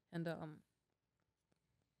 And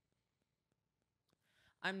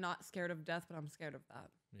I'm not scared of death, but I'm scared of that.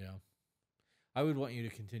 Yeah. I would want you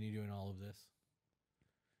to continue doing all of this.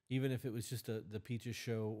 Even if it was just the Peaches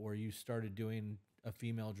show, or you started doing a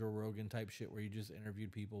female Joe Rogan type shit where you just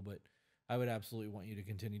interviewed people, but I would absolutely want you to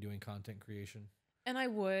continue doing content creation. And I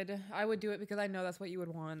would do it because I know that's what you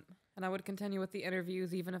would want. And I would continue with the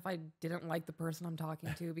interviews even if I didn't like the person I'm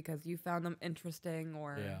talking to because you found them interesting,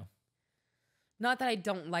 or not that I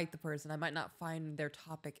don't like the person. I might not find their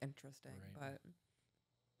topic interesting, but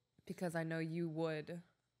because I know you would.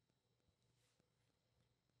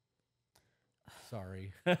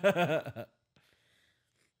 Sorry. Do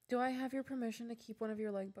I have your permission to keep one of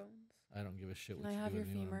your leg bones? I don't give a shit what Can I you have do your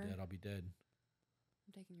with me when I'm femur? dead. I'll be dead.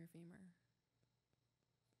 I'm taking your femur.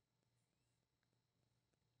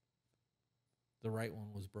 The right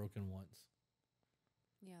one was broken once.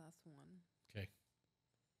 Yeah, that's the one. Okay.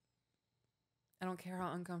 I don't care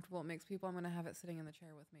how uncomfortable it makes people. I'm going to have it sitting in the chair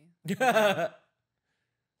with me.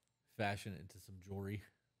 Fashion it into some jewelry.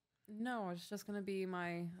 No, it's just going to be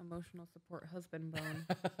my emotional support husband bone.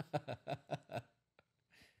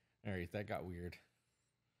 All right, that got weird.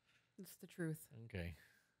 It's the truth. Okay.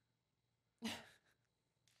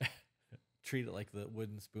 Treat it like the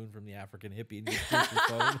wooden spoon from the African hippie and just take your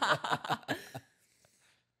phone.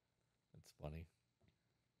 That's funny.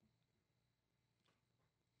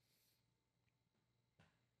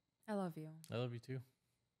 I love you. I love you too.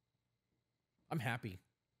 I'm happy.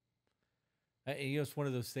 You know, it's one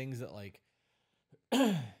of those things that like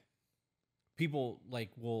people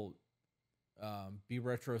like will be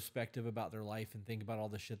retrospective about their life and think about all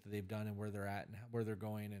the shit that they've done and where they're at and where they're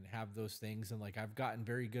going and have those things. And like, I've gotten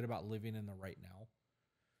very good about living in the right now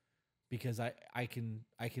because I can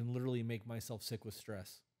literally make myself sick with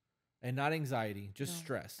stress and not anxiety, just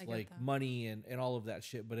stress, like money and all of that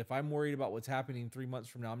shit. But if I'm worried about what's happening 3 months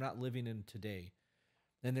from now, I'm not living in today.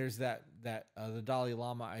 And there's that the Dalai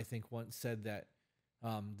Lama, I think, once said that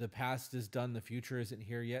the past is done, the future isn't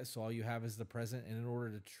here yet, so all you have is the present. And in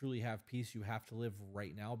order to truly have peace, you have to live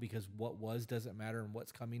right now because what was doesn't matter and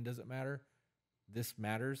what's coming doesn't matter. This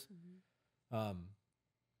matters. Mm-hmm.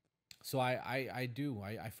 So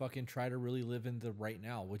I fucking try to really live in the right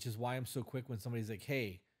now, which is why I'm so quick when somebody's like,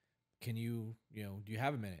 hey, can do you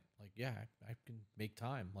have a minute? Like, yeah, I can make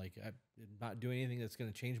time. Like, I'm not doing anything that's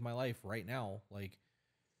going to change my life right now. Like,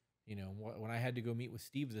 when I had to go meet with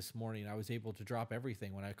Steve this morning, I was able to drop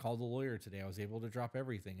everything. When I called the lawyer today, I was able to drop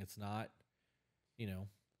everything. It's not,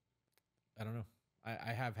 I don't know.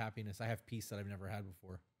 I have happiness. I have peace that I've never had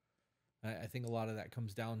before. I think a lot of that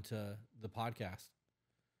comes down to the podcast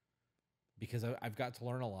because I've got to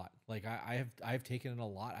learn a lot. Like I've taken in a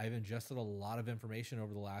lot. I've ingested a lot of information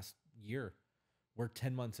over the last year. We're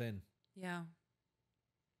 10 months in. Yeah.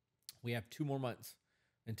 We have 2 more months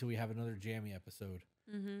until we have another jammy episode.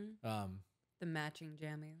 Mm-hmm. The matching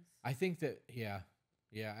jammies. I think that,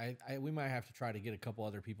 we might have to try to get a couple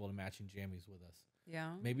other people to matching jammies with us. Yeah.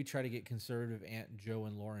 Maybe try to get conservative Aunt Joe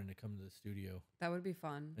and Lauren to come to the studio. That would be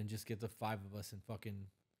fun. And just get the 5 of us in fucking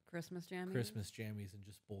Christmas jammies and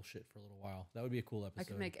just bullshit for a little while. That would be a cool episode. I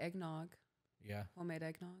could make eggnog. Yeah. Homemade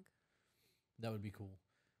eggnog. That would be cool.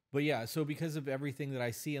 But yeah, so because of everything that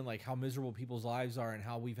I see and like how miserable people's lives are and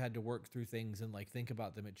how we've had to work through things and like think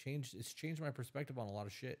about them, it's changed my perspective on a lot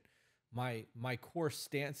of shit. My core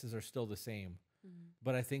stances are still the same,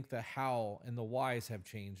 but I think the how and the whys have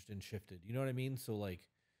changed and shifted. You know what I mean? So like,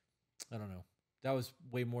 I don't know. That was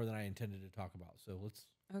way more than I intended to talk about. So let's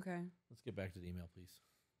get back to the email, please.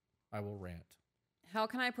 I will rant. How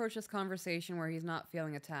can I approach this conversation where he's not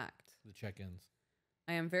feeling attacked? The check-ins.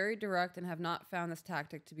 I am very direct and have not found this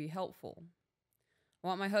tactic to be helpful. I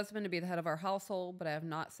want my husband to be the head of our household, but I have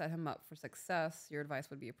not set him up for success. Your advice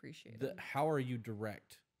would be appreciated. How are you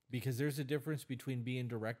direct? Because there's a difference between being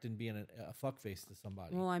direct and being a fuckface to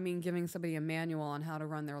somebody. Well, I mean, giving somebody a manual on how to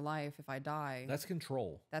run their life if I die. That's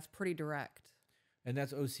control. That's pretty direct. And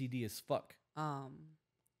that's OCD as fuck.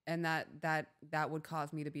 And that would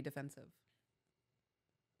cause me to be defensive.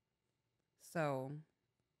 So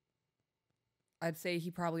I'd say he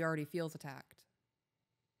probably already feels attacked.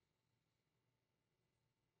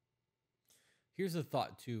 Here's a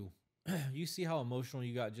thought, too. You see how emotional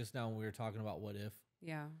you got just now when we were talking about what if?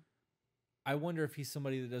 Yeah. I wonder if he's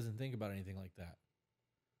somebody that doesn't think about anything like that.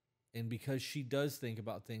 And because she does think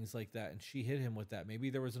about things like that and she hit him with that, maybe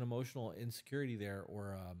there was an emotional insecurity there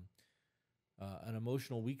or an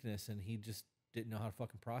emotional weakness and he just didn't know how to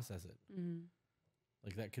fucking process it. Mm-hmm.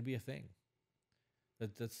 Like that could be a thing.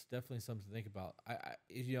 That's definitely something to think about.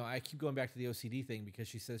 I keep going back to the OCD thing because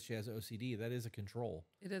she says she has OCD. That is a control.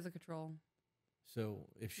 It is a control. So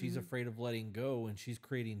if she's afraid of letting go and she's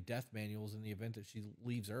creating death manuals in the event that she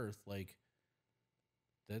leaves Earth, like,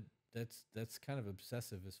 that that's kind of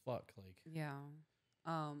obsessive as fuck. Like, Yeah.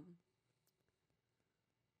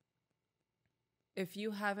 If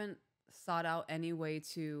you haven't sought out any way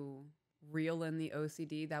to reel in the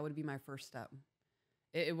OCD, that would be my first step.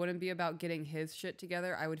 It wouldn't be about getting his shit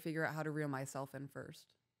together. I would figure out how to reel myself in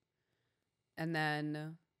first. And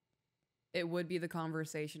then it would be the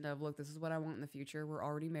conversation of, look, this is what I want in the future. We're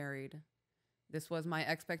already married. This was my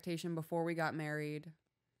expectation before we got married.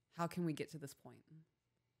 How can we get to this point?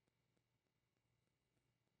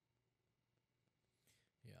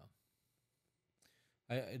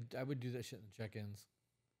 Yeah. I would do that shit in the check-ins.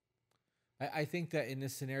 I think that in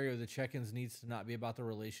this scenario, the check-ins needs to not be about the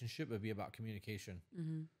relationship, but be about communication.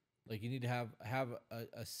 Mm-hmm. Like, you need to have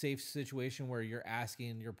a safe situation where you're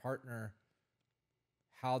asking your partner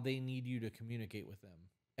how they need you to communicate with them,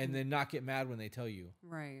 and then not get mad when they tell you.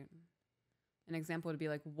 Right. An example would be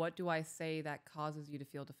like, what do I say that causes you to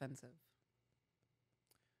feel defensive?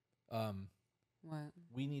 What?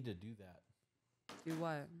 We need to do that. Do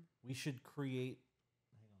what? We should create.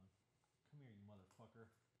 Hang on. Come here, you motherfucker.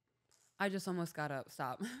 I just almost got up.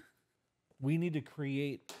 Stop. We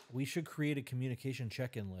should create a communication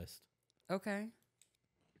check-in list. Okay.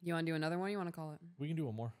 You want to do another one? You want to call it? We can do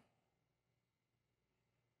one more.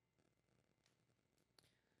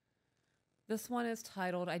 This one is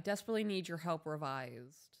titled, I Desperately Need Your Help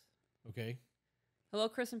Revised. Okay. Hello,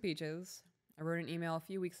 Chris and Peaches. I wrote an email a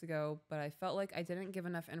few weeks ago, but I felt like I didn't give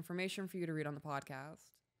enough information for you to read on the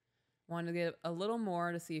podcast. Wanted to get a little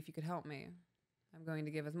more to see if you could help me. I'm going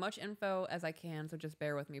to give as much info as I can, so just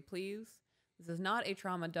bear with me, please. This is not a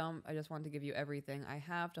trauma dump. I just want to give you everything I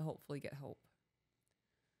have to hopefully get hope.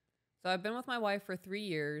 So I've been with my wife for 3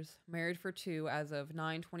 years, married for 2 as of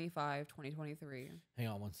 9/25/2023. Hang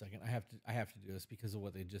on one second. I have to do this because of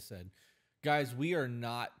what they just said. Guys, we are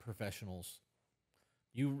not professionals.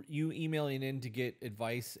 You emailing in to get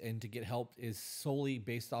advice and to get help is solely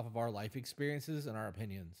based off of our life experiences and our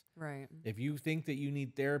opinions. Right. If you think that you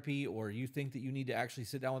need therapy or you think that you need to actually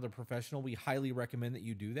sit down with a professional, we highly recommend that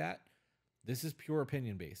you do that. This is pure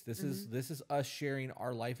opinion based. This is us sharing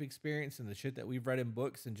our life experience and the shit that we've read in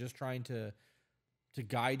books and just trying to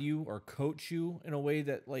guide you or coach you in a way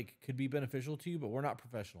that like could be beneficial to you, but we're not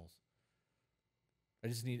professionals.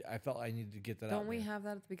 I felt I needed to get that out. Don't we have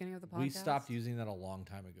that at the beginning of the podcast? We stopped using that a long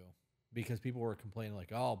time ago because people were complaining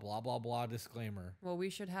like, oh, blah, blah, blah, disclaimer. Well, we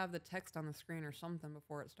should have the text on the screen or something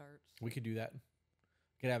before it starts. We could do that.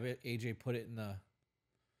 Could have AJ put it in the,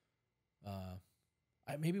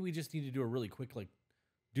 maybe we just need to do a really quick, like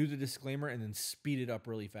do the disclaimer and then speed it up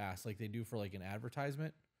really fast. Like they do for like an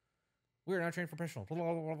advertisement. We're not trained professionals, blah,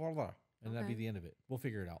 blah, blah, blah, blah. And that'd be the end of it. We'll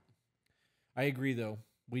figure it out. I agree though.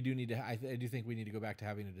 We do need to, I do think we need to go back to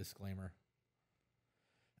having a disclaimer.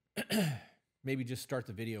 Maybe just start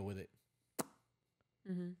the video with it.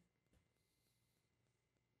 Mm-hmm.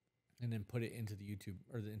 And then put it into the YouTube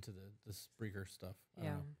or into the Spreaker stuff.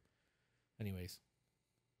 Yeah. Anyways.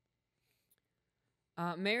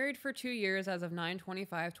 Married for 2 years as of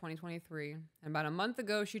 9/25/2023. And about a month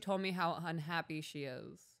ago, she told me how unhappy she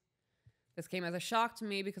is. This came as a shock to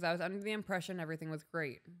me because I was under the impression everything was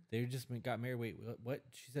great. They just got married. Wait, what?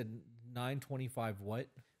 She said 9/25 what?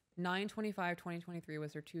 9/25/2023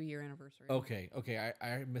 was their 2-year anniversary. Okay.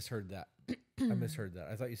 I misheard that. I misheard that.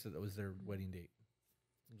 I thought you said that was their wedding date.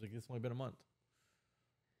 I was like, it's only been a month.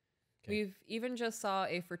 Okay. We've even just saw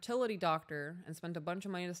a fertility doctor and spent a bunch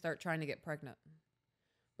of money to start trying to get pregnant.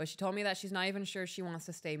 But she told me that she's not even sure she wants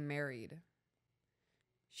to stay married.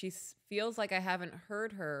 She feels like I haven't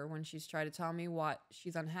heard her when she's tried to tell me what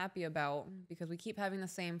she's unhappy about because we keep having the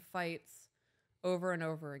same fights over and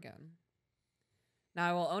over again. Now,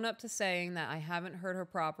 I will own up to saying that I haven't heard her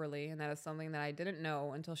properly, and that is something that I didn't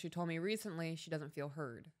know until she told me recently she doesn't feel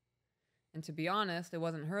heard. And to be honest, it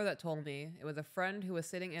wasn't her that told me. It was a friend who was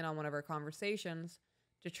sitting in on one of our conversations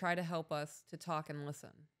to try to help us to talk and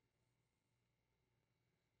listen.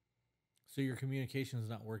 So your communication is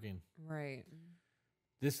not working. Right.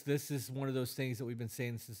 This is one of those things that we've been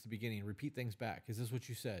saying since the beginning. Repeat things back. Is this what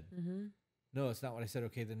you said? Mm-hmm. No, it's not what I said.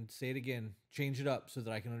 Okay, then say it again. Change it up so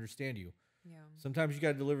that I can understand you. Yeah. Sometimes you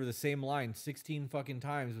got to deliver the same line 16 fucking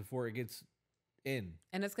times before it gets in.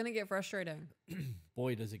 And it's going to get frustrating.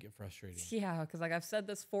 Boy, does it get frustrating. Yeah, because like I've said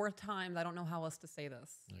this 4 times. I don't know how else to say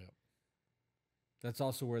this. Yeah. That's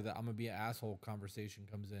also where the I'm going to be an asshole conversation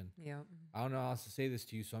comes in. Yeah. I don't know how else to say this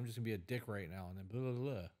to you, so I'm just going to be a dick right now. And then blah,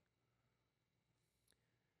 blah, blah.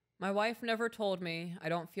 My wife never told me, I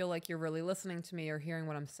don't feel like you're really listening to me or hearing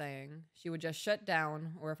what I'm saying. She would just shut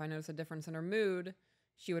down, or if I notice a difference in her mood,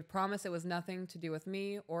 she would promise it was nothing to do with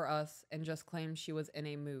me or us and just claim she was in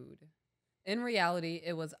a mood. In reality,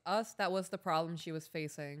 it was us that was the problem she was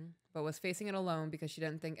facing, but was facing it alone because she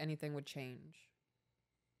didn't think anything would change.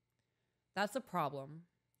 That's a problem.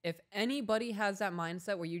 If anybody has that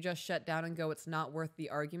mindset where you just shut down and go, it's not worth the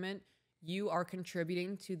argument, you are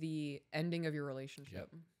contributing to the ending of your relationship.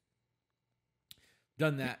 Yep.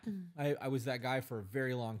 Done that. I was that guy for a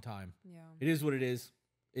very long time. Yeah. It is what it is.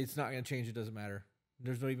 It's not going to change. It doesn't matter.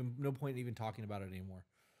 There's no point in even talking about it anymore.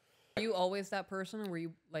 Are you always that person, or were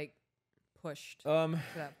you like pushed to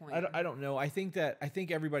that point? I don't know. I think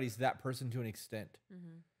everybody's that person to an extent.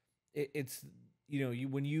 Mm-hmm. It's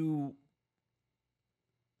when you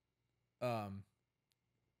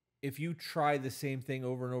if you try the same thing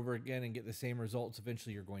over and over again and get the same results,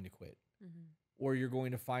 eventually you're going to quit. Mm-hmm. Or you're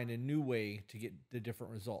going to find a new way to get the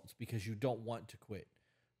different results because you don't want to quit.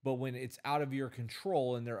 But when it's out of your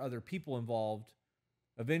control and there are other people involved,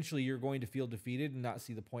 eventually you're going to feel defeated and not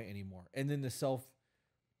see the point anymore. And then the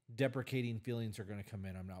self-deprecating feelings are going to come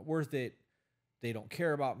in. I'm not worth it. They don't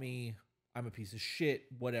care about me. I'm a piece of shit,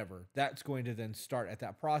 whatever. That's going to then start at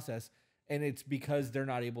that process. And it's because they're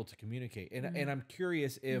not able to communicate. And I'm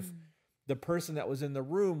curious if the person that was in the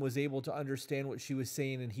room was able to understand what she was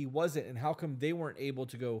saying and he wasn't. And how come they weren't able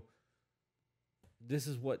to go, this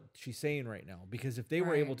is what she's saying right now? Because if they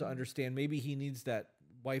were able to understand, maybe he needs that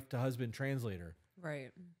wife to husband translator.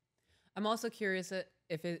 Right. I'm also curious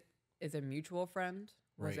if it is a mutual friend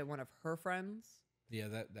or is it one of her friends? Yeah,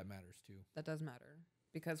 that matters too. That does matter.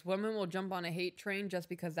 Because women will jump on a hate train just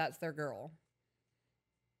because that's their girl.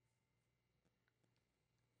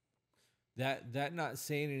 That not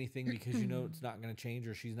saying anything because it's not going to change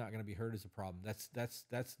or she's not going to be hurt is a problem.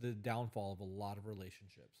 That's the downfall of a lot of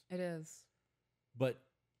relationships. It is. But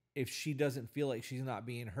if she doesn't feel like she's not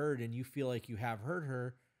being heard and you feel like you have hurt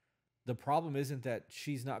her, the problem isn't that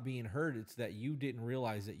she's not being heard. It's that you didn't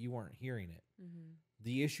realize that you weren't hearing it. Mm-hmm.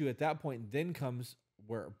 The issue at that point then comes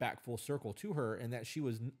where back full circle to her and that she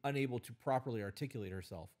was unable to properly articulate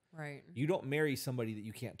herself. Right. You don't marry somebody that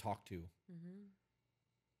you can't talk to. Mm-hmm.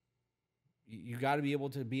 You got to be able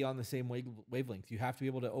to be on the same wavelength. You have to be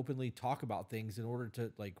able to openly talk about things in order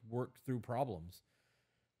to work through problems.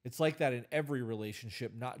 It's like that in every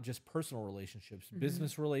relationship, not just personal relationships. Mm-hmm.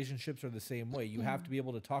 Business relationships are the same way. You have to be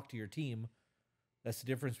able to talk to your team. That's the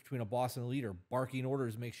difference between a boss and a leader. Barking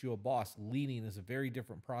orders makes you a boss. Leading is a very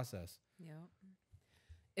different process. Yeah.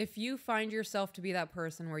 If you find yourself to be that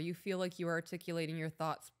person where you feel like you are articulating your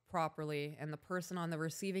thoughts properly and the person on the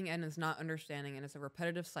receiving end is not understanding and it's a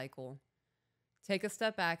repetitive cycle, take a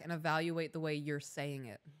step back and evaluate the way you're saying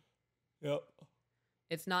it. Yep.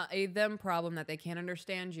 It's not a them problem that they can't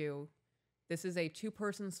understand you. This is a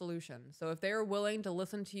two-person solution. So if they are willing to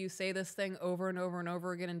listen to you say this thing over and over and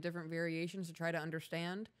over again in different variations to try to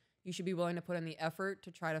understand, you should be willing to put in the effort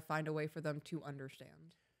to try to find a way for them to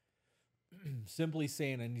understand. Simply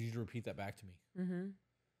saying, I need you to repeat that back to me. Mm-hmm.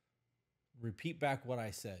 Repeat back what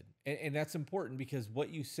I said. And that's important because what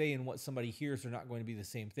you say and what somebody hears are not going to be the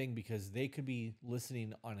same thing because they could be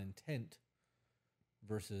listening on intent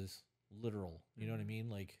versus literal. You know what I mean?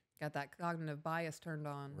 Like, got that cognitive bias turned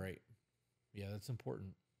on. Right. Yeah, that's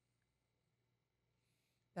important.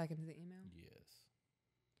 Back into the email? Yes.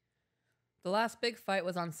 The last big fight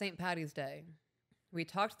was on St. Patty's Day. We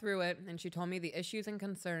talked through it, and she told me the issues and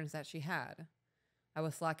concerns that she had. I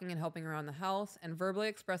was slacking in helping around the house and verbally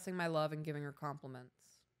expressing my love and giving her compliments.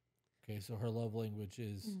 Okay, so her love language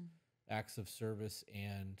is acts of service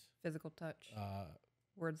and physical touch.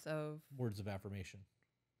 Words of affirmation.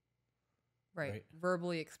 Right.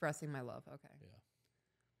 Verbally expressing my love. Okay.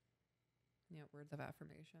 Yeah, words of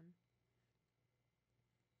affirmation.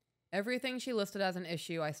 Everything she listed as an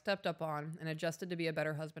issue, I stepped up on and adjusted to be a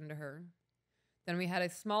better husband to her. Then we had a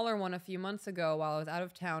smaller one a few months ago while I was out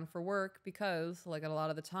of town for work because, like a lot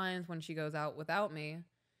of the times when she goes out without me,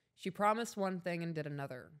 she promised one thing and did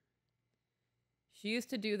another. She used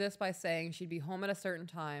to do this by saying she'd be home at a certain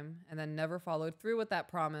time and then never followed through with that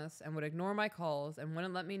promise and would ignore my calls and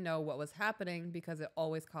wouldn't let me know what was happening because it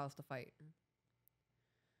always caused a fight.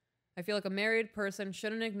 I feel like a married person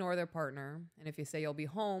shouldn't ignore their partner, and if you say you'll be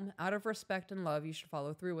home, out of respect and love, you should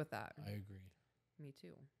follow through with that. I agree. Me too.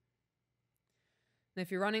 And if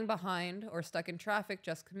you're running behind or stuck in traffic,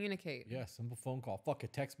 just communicate. Yeah, simple phone call. Fuck a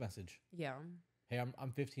text message. Yeah. Hey,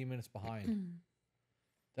 I'm 15 minutes behind.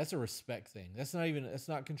 That's a respect thing. That's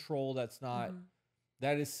not control. That's not,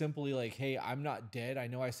 that is simply like, hey, I'm not dead. I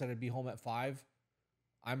know I said I'd be home at 5.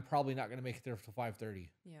 I'm probably not going to make it there till 5:30.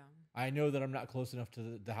 Yeah. I know that I'm not close enough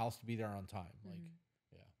to the house to be there on time. Like,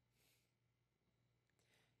 yeah.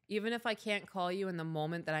 Even if I can't call you in the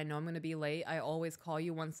moment that I know I'm going to be late, I always call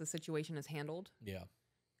you once the situation is handled. Yeah.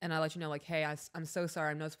 and I let you know, like, hey, I'm so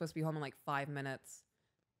sorry. I'm not supposed to be home in like 5 minutes.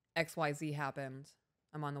 XYZ happened.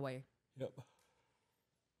 I'm on the way. Yep.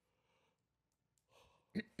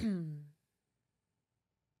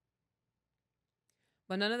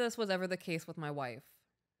 But none of this was ever the case with my wife.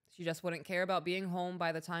 She just wouldn't care about being home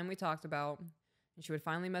by the time we talked about, and she would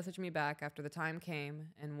finally message me back after the time came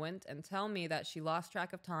and went and tell me that she lost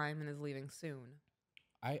track of time and is leaving soon.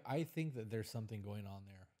 I think that there's something going on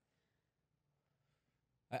there.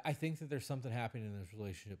 I think that there's something happening in this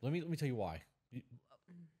relationship. Let me tell you why.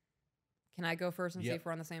 Can I go first and see Yep. if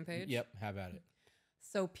we're on the same page? Yep, have at it.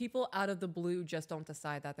 So people out of the blue just don't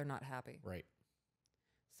decide that they're not happy. Right.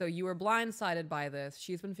 So you were blindsided by this.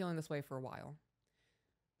 She's been feeling this way for a while.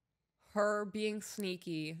 Her being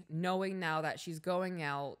sneaky, knowing now that she's going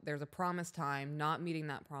out, there's a promise time, not meeting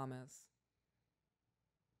that promise.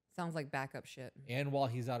 Sounds like backup shit. And while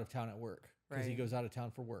he's out of town at work, because he Right. goes out of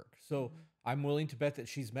town for work. So I'm willing to bet that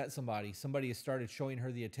she's met somebody. Somebody has started showing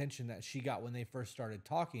her the attention that she got when they first started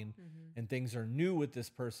talking, and things are new with this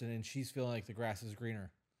person, and she's feeling like the grass is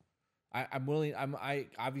greener. I'm willing. I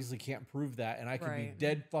obviously can't prove that, and I could be Right.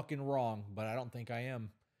 dead fucking wrong, but I don't think I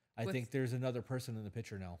am. I With- think there's another person in the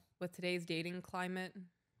picture now. With today's dating climate,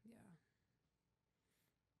 yeah.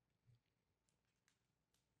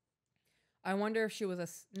 I wonder if she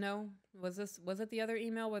was no. Was it the other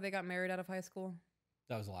email where they got married out of high school?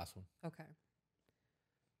 That was the last one. Okay.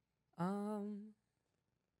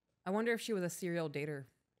 I wonder if she was a serial dater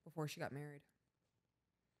before she got married.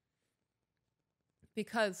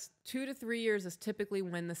 Because 2 to 3 years is typically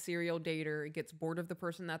when the serial dater gets bored of the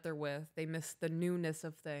person that they're with. They miss the newness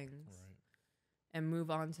of things and move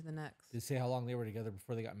on to the next. Did they say how long they were together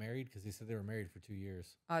before they got married? Because they said they were married for 2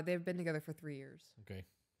 years. They've been together for 3 years. Okay.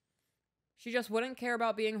 She just wouldn't care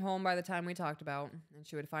about being home by the time we talked about, and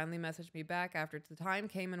she would finally message me back after the time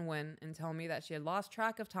came and went and tell me that she had lost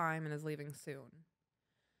track of time and is leaving soon.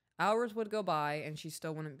 Hours would go by and she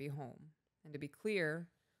still wouldn't be home. And to be clear,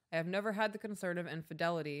 I have never had the concern of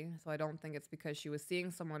infidelity, so I don't think it's because she was seeing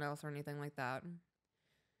someone else or anything like that.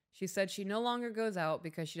 She said she no longer goes out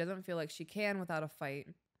because she doesn't feel like she can without a fight,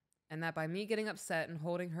 and that by me getting upset and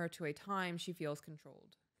holding her to a time, she feels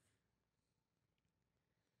controlled.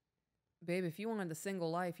 Babe, if you wanted the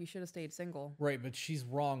single life, you should have stayed single. Right, but she's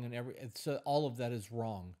wrong, and all of that is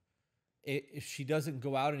wrong. If she doesn't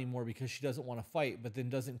go out anymore because she doesn't want to fight, but then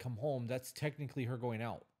doesn't come home, that's technically her going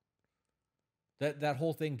out. That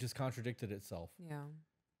whole thing just contradicted itself. Yeah.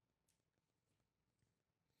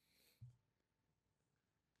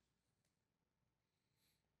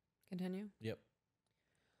 Continue? Yep.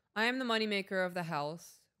 I am the moneymaker of the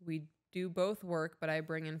house. We do both work, but I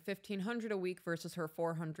bring in $1,500 a week versus her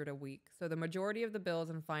 $400 a week. So the majority of the bills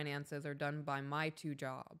and finances are done by my 2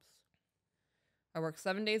 jobs. I work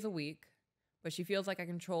 7 days a week, but she feels like I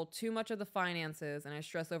control too much of the finances and I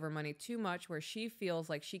stress over money too much where she feels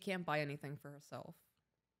like she can't buy anything for herself.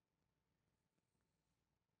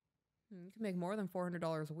 You can make more than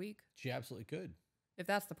 $400 a week She absolutely could. if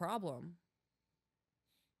that's the problem.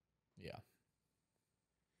 Yeah.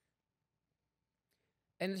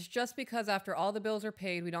 And it's just because after all the bills are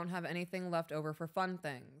paid, we don't have anything left over for fun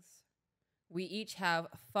things. We each have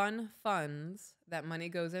fun funds that money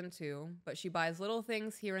goes into, but she buys little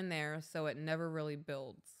things here and there, so it never really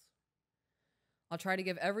builds. I'll try to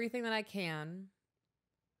give everything that I can.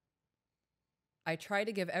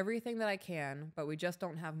 But we just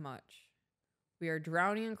don't have much. We are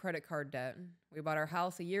drowning in credit card debt. We bought our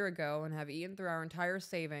house a year ago and have eaten through our entire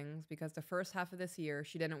savings because the first half of this year,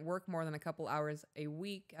 she didn't work more than a couple hours a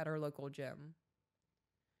week at our local gym.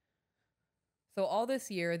 So all this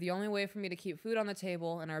year, the only way for me to keep food on the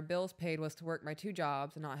table and our bills paid was to work my 2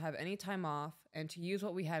 jobs and not have any time off and to use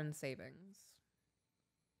what we had in savings.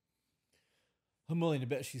 I'm willing to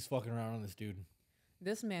bet she's fucking around on this dude.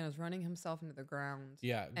 This man is running himself into the ground.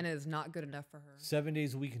 Yeah. And it is not good enough for her. 7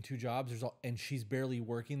 days a week and 2 jobs. And she's barely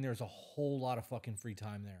working. There's a whole lot of fucking free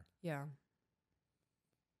time there. Yeah.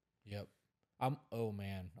 Yep. Oh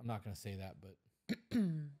man, I'm not going to say that, but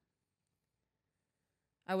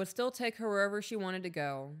I would still take her wherever she wanted to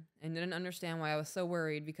go and didn't understand why I was so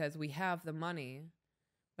worried because we have the money.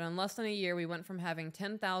 But in less than a year, we went from having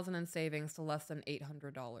 $10,000 in savings to less than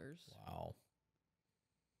 $800. wow.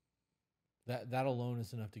 That alone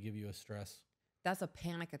is enough to give you a stress. That's a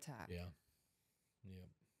panic attack. Yeah. Yep.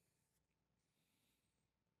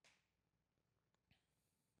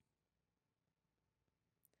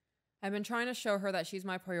 I've been trying to show her that she's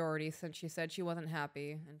my priority since she said she wasn't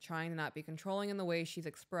happy and trying to not be controlling in the way she's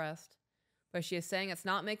expressed, but she is saying it's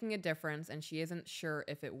not making a difference and she isn't sure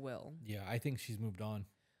if it will. Yeah, I think she's moved on.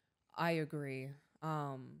 I agree.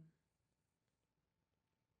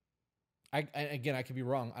 Again, I could be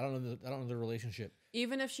wrong. I don't know the relationship.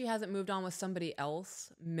 Even if she hasn't moved on with somebody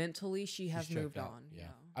else, mentally she has moved on. Yeah.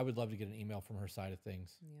 I would love to get an email from her side of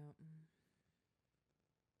things. Yeah.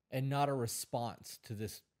 And not a response to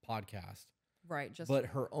this podcast. Right. But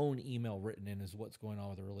her own email written in is what's going on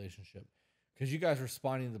with the relationship. Because you guys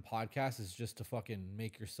responding to the podcast is just to fucking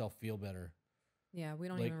make yourself feel better. Yeah, we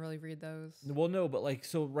don't even really read those. Well, no, but like,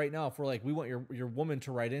 so right now, if we're like, we want your woman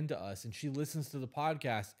to write into us, and she listens to the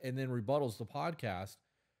podcast and then rebuttals the podcast.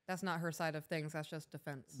 That's not her side of things. That's just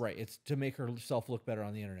defense. Right. It's to make herself look better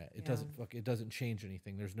on the internet. It doesn't change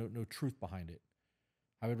anything. There's no truth behind it.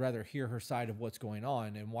 I would rather hear her side of what's going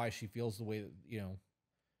on and why she feels the way that,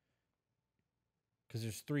 because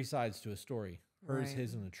there's 3 sides to a story: hers,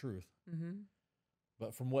 his, and the truth. Mm-hmm.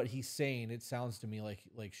 But from what he's saying, it sounds to me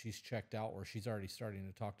like she's checked out, or she's already starting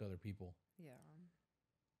to talk to other people. Yeah.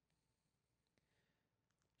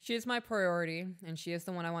 She is my priority, and she is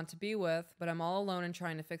the one I want to be with, but I'm all alone in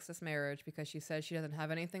trying to fix this marriage because she says she doesn't have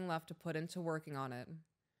anything left to put into working on it,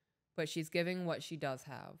 but she's giving what she does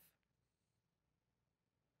have.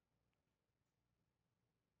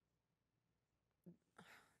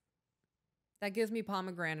 That gives me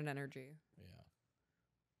pomegranate energy. Yeah.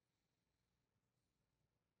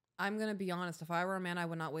 I'm going to be honest. If I were a man, I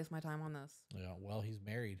would not waste my time on this. Yeah. Well, he's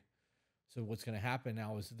married. So what's going to happen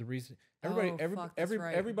now is the reason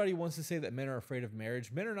everybody wants to say that men are afraid of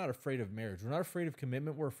marriage. Men are not afraid of marriage. We're not afraid of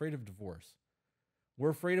commitment. We're afraid of divorce.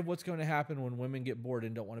 We're afraid of what's going to happen when women get bored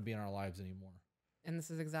and don't want to be in our lives anymore. And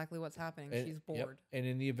this is exactly what's happening. She's bored. Yep. And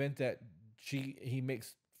in the event that he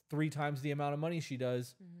makes 3 times the amount of money she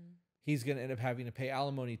does, he's going to end up having to pay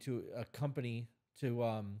alimony to a company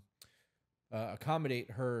to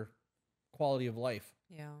accommodate her quality of life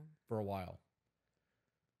for a while.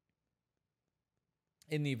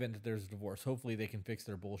 In the event that there's a divorce, hopefully they can fix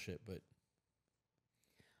their bullshit. But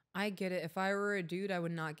I get it. If I were a dude, I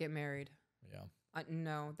would not get married. Yeah.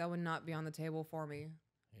 No, that would not be on the table for me.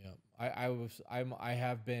 Yeah. I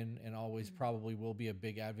have been and always probably will be a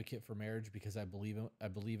big advocate for marriage because I believe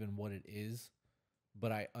in what it is,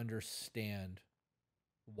 but I understand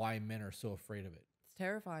why men are so afraid of it. It's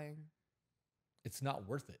terrifying. It's not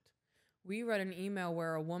worth it. We read an email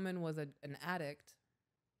where a woman was an addict,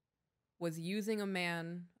 was using a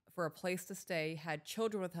man for a place to stay, had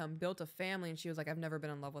children with him, built a family, and she was like, I've never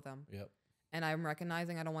been in love with him. Yep. And I'm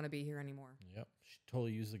recognizing I don't want to be here anymore. Yep. She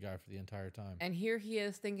totally used the guy for the entire time. And here he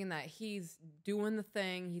is thinking that he's doing the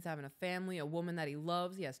thing. He's having a family, a woman that he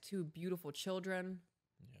loves. He has 2 beautiful children.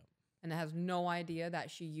 Yep. And has no idea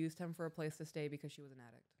that she used him for a place to stay because she was an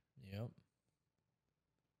addict. Yep.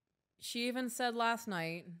 She even said last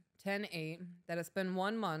night, 10/8, that it's been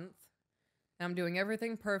 1 month and I'm doing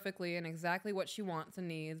everything perfectly and exactly what she wants and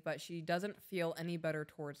needs, but she doesn't feel any better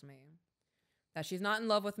towards me. That she's not in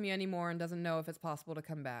love with me anymore and doesn't know if it's possible to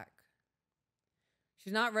come back.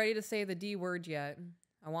 She's not ready to say the D word yet.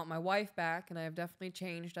 I want my wife back, and I have definitely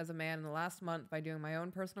changed as a man in the last month by doing my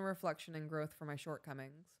own personal reflection and growth for my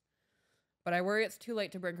shortcomings. But I worry it's too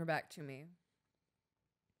late to bring her back to me.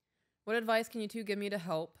 What advice can you 2 give me to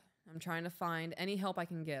help? I'm trying to find any help I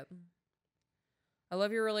can get. I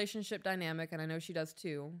love your relationship dynamic, and I know she does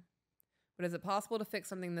too. But is it possible to fix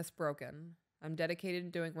something this broken? I'm dedicated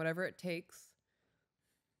to doing whatever it takes.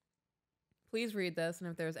 Please read this, and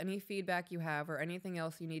if there's any feedback you have or anything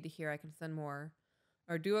else you need to hear, I can send more.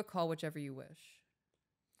 Or do a call, whichever you wish.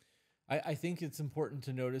 I think it's important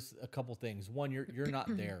to notice a couple things. One, you're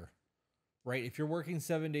not there, right? If you're working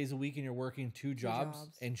 7 days a week and you're working 2 jobs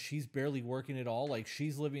and she's barely working at all, like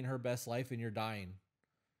she's living her best life and you're dying.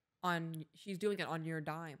 She's doing it on your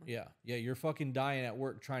dime. Yeah. You're fucking dying at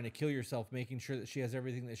work trying to kill yourself, making sure that she has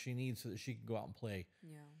everything that she needs so that she can go out and play.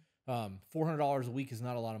 Yeah. $400 a week is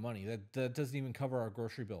not a lot of money. That doesn't even cover our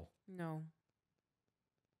grocery bill. No.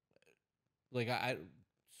 Like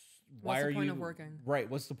why are you? What's the point of working? Right.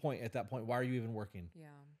 What's the point at that point? Why are you even working?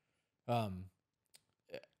 Yeah.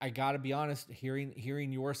 I gotta be honest.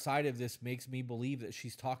 Hearing your side of this makes me believe that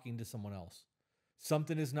she's talking to someone else.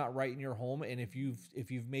 Something is not right in your home, and if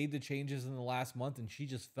you've made the changes in the last month and she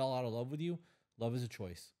just fell out of love with you, love is a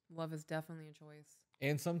choice. Love is definitely a choice.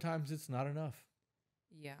 And sometimes it's not enough.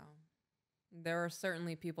 Yeah. There are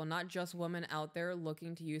certainly people, not just women, out there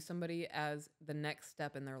looking to use somebody as the next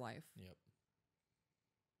step in their life. Yep.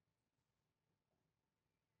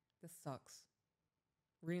 This sucks.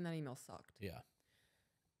 Reading that email sucked. Yeah.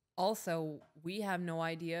 Also, we have no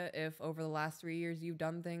idea if over the last 3 years you've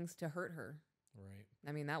done things to hurt her. Right.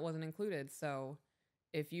 I mean, that wasn't included. So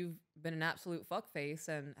if you've been an absolute fuckface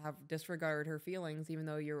and have disregarded her feelings, even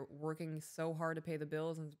though you're working so hard to pay the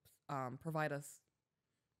bills and provide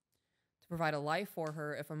provide a life for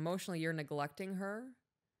her. If emotionally you're neglecting her,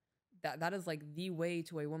 that is like the way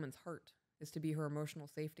to a woman's heart, is to be her emotional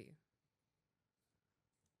safety.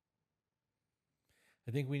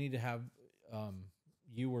 I think we need to have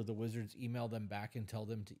you or the wizards email them back and tell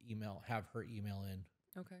them to have her email in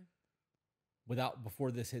Okay.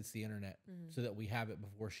 before this hits the internet, so that we have it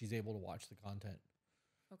before she's able to watch the content.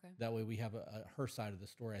 Okay. That way we have her side of the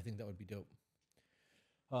story. I think that would be dope.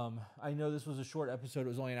 I know this was a short episode. It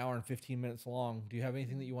was only an hour and 15 minutes long. Do you have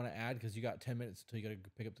anything that you want to add? Because you got 10 minutes until you got to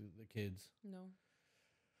pick up the kids. No.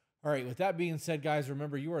 All right. With that being said, guys,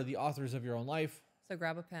 remember you are the authors of your own life. So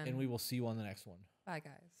grab a pen. And we will see you on the next one. Bye,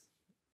 guys.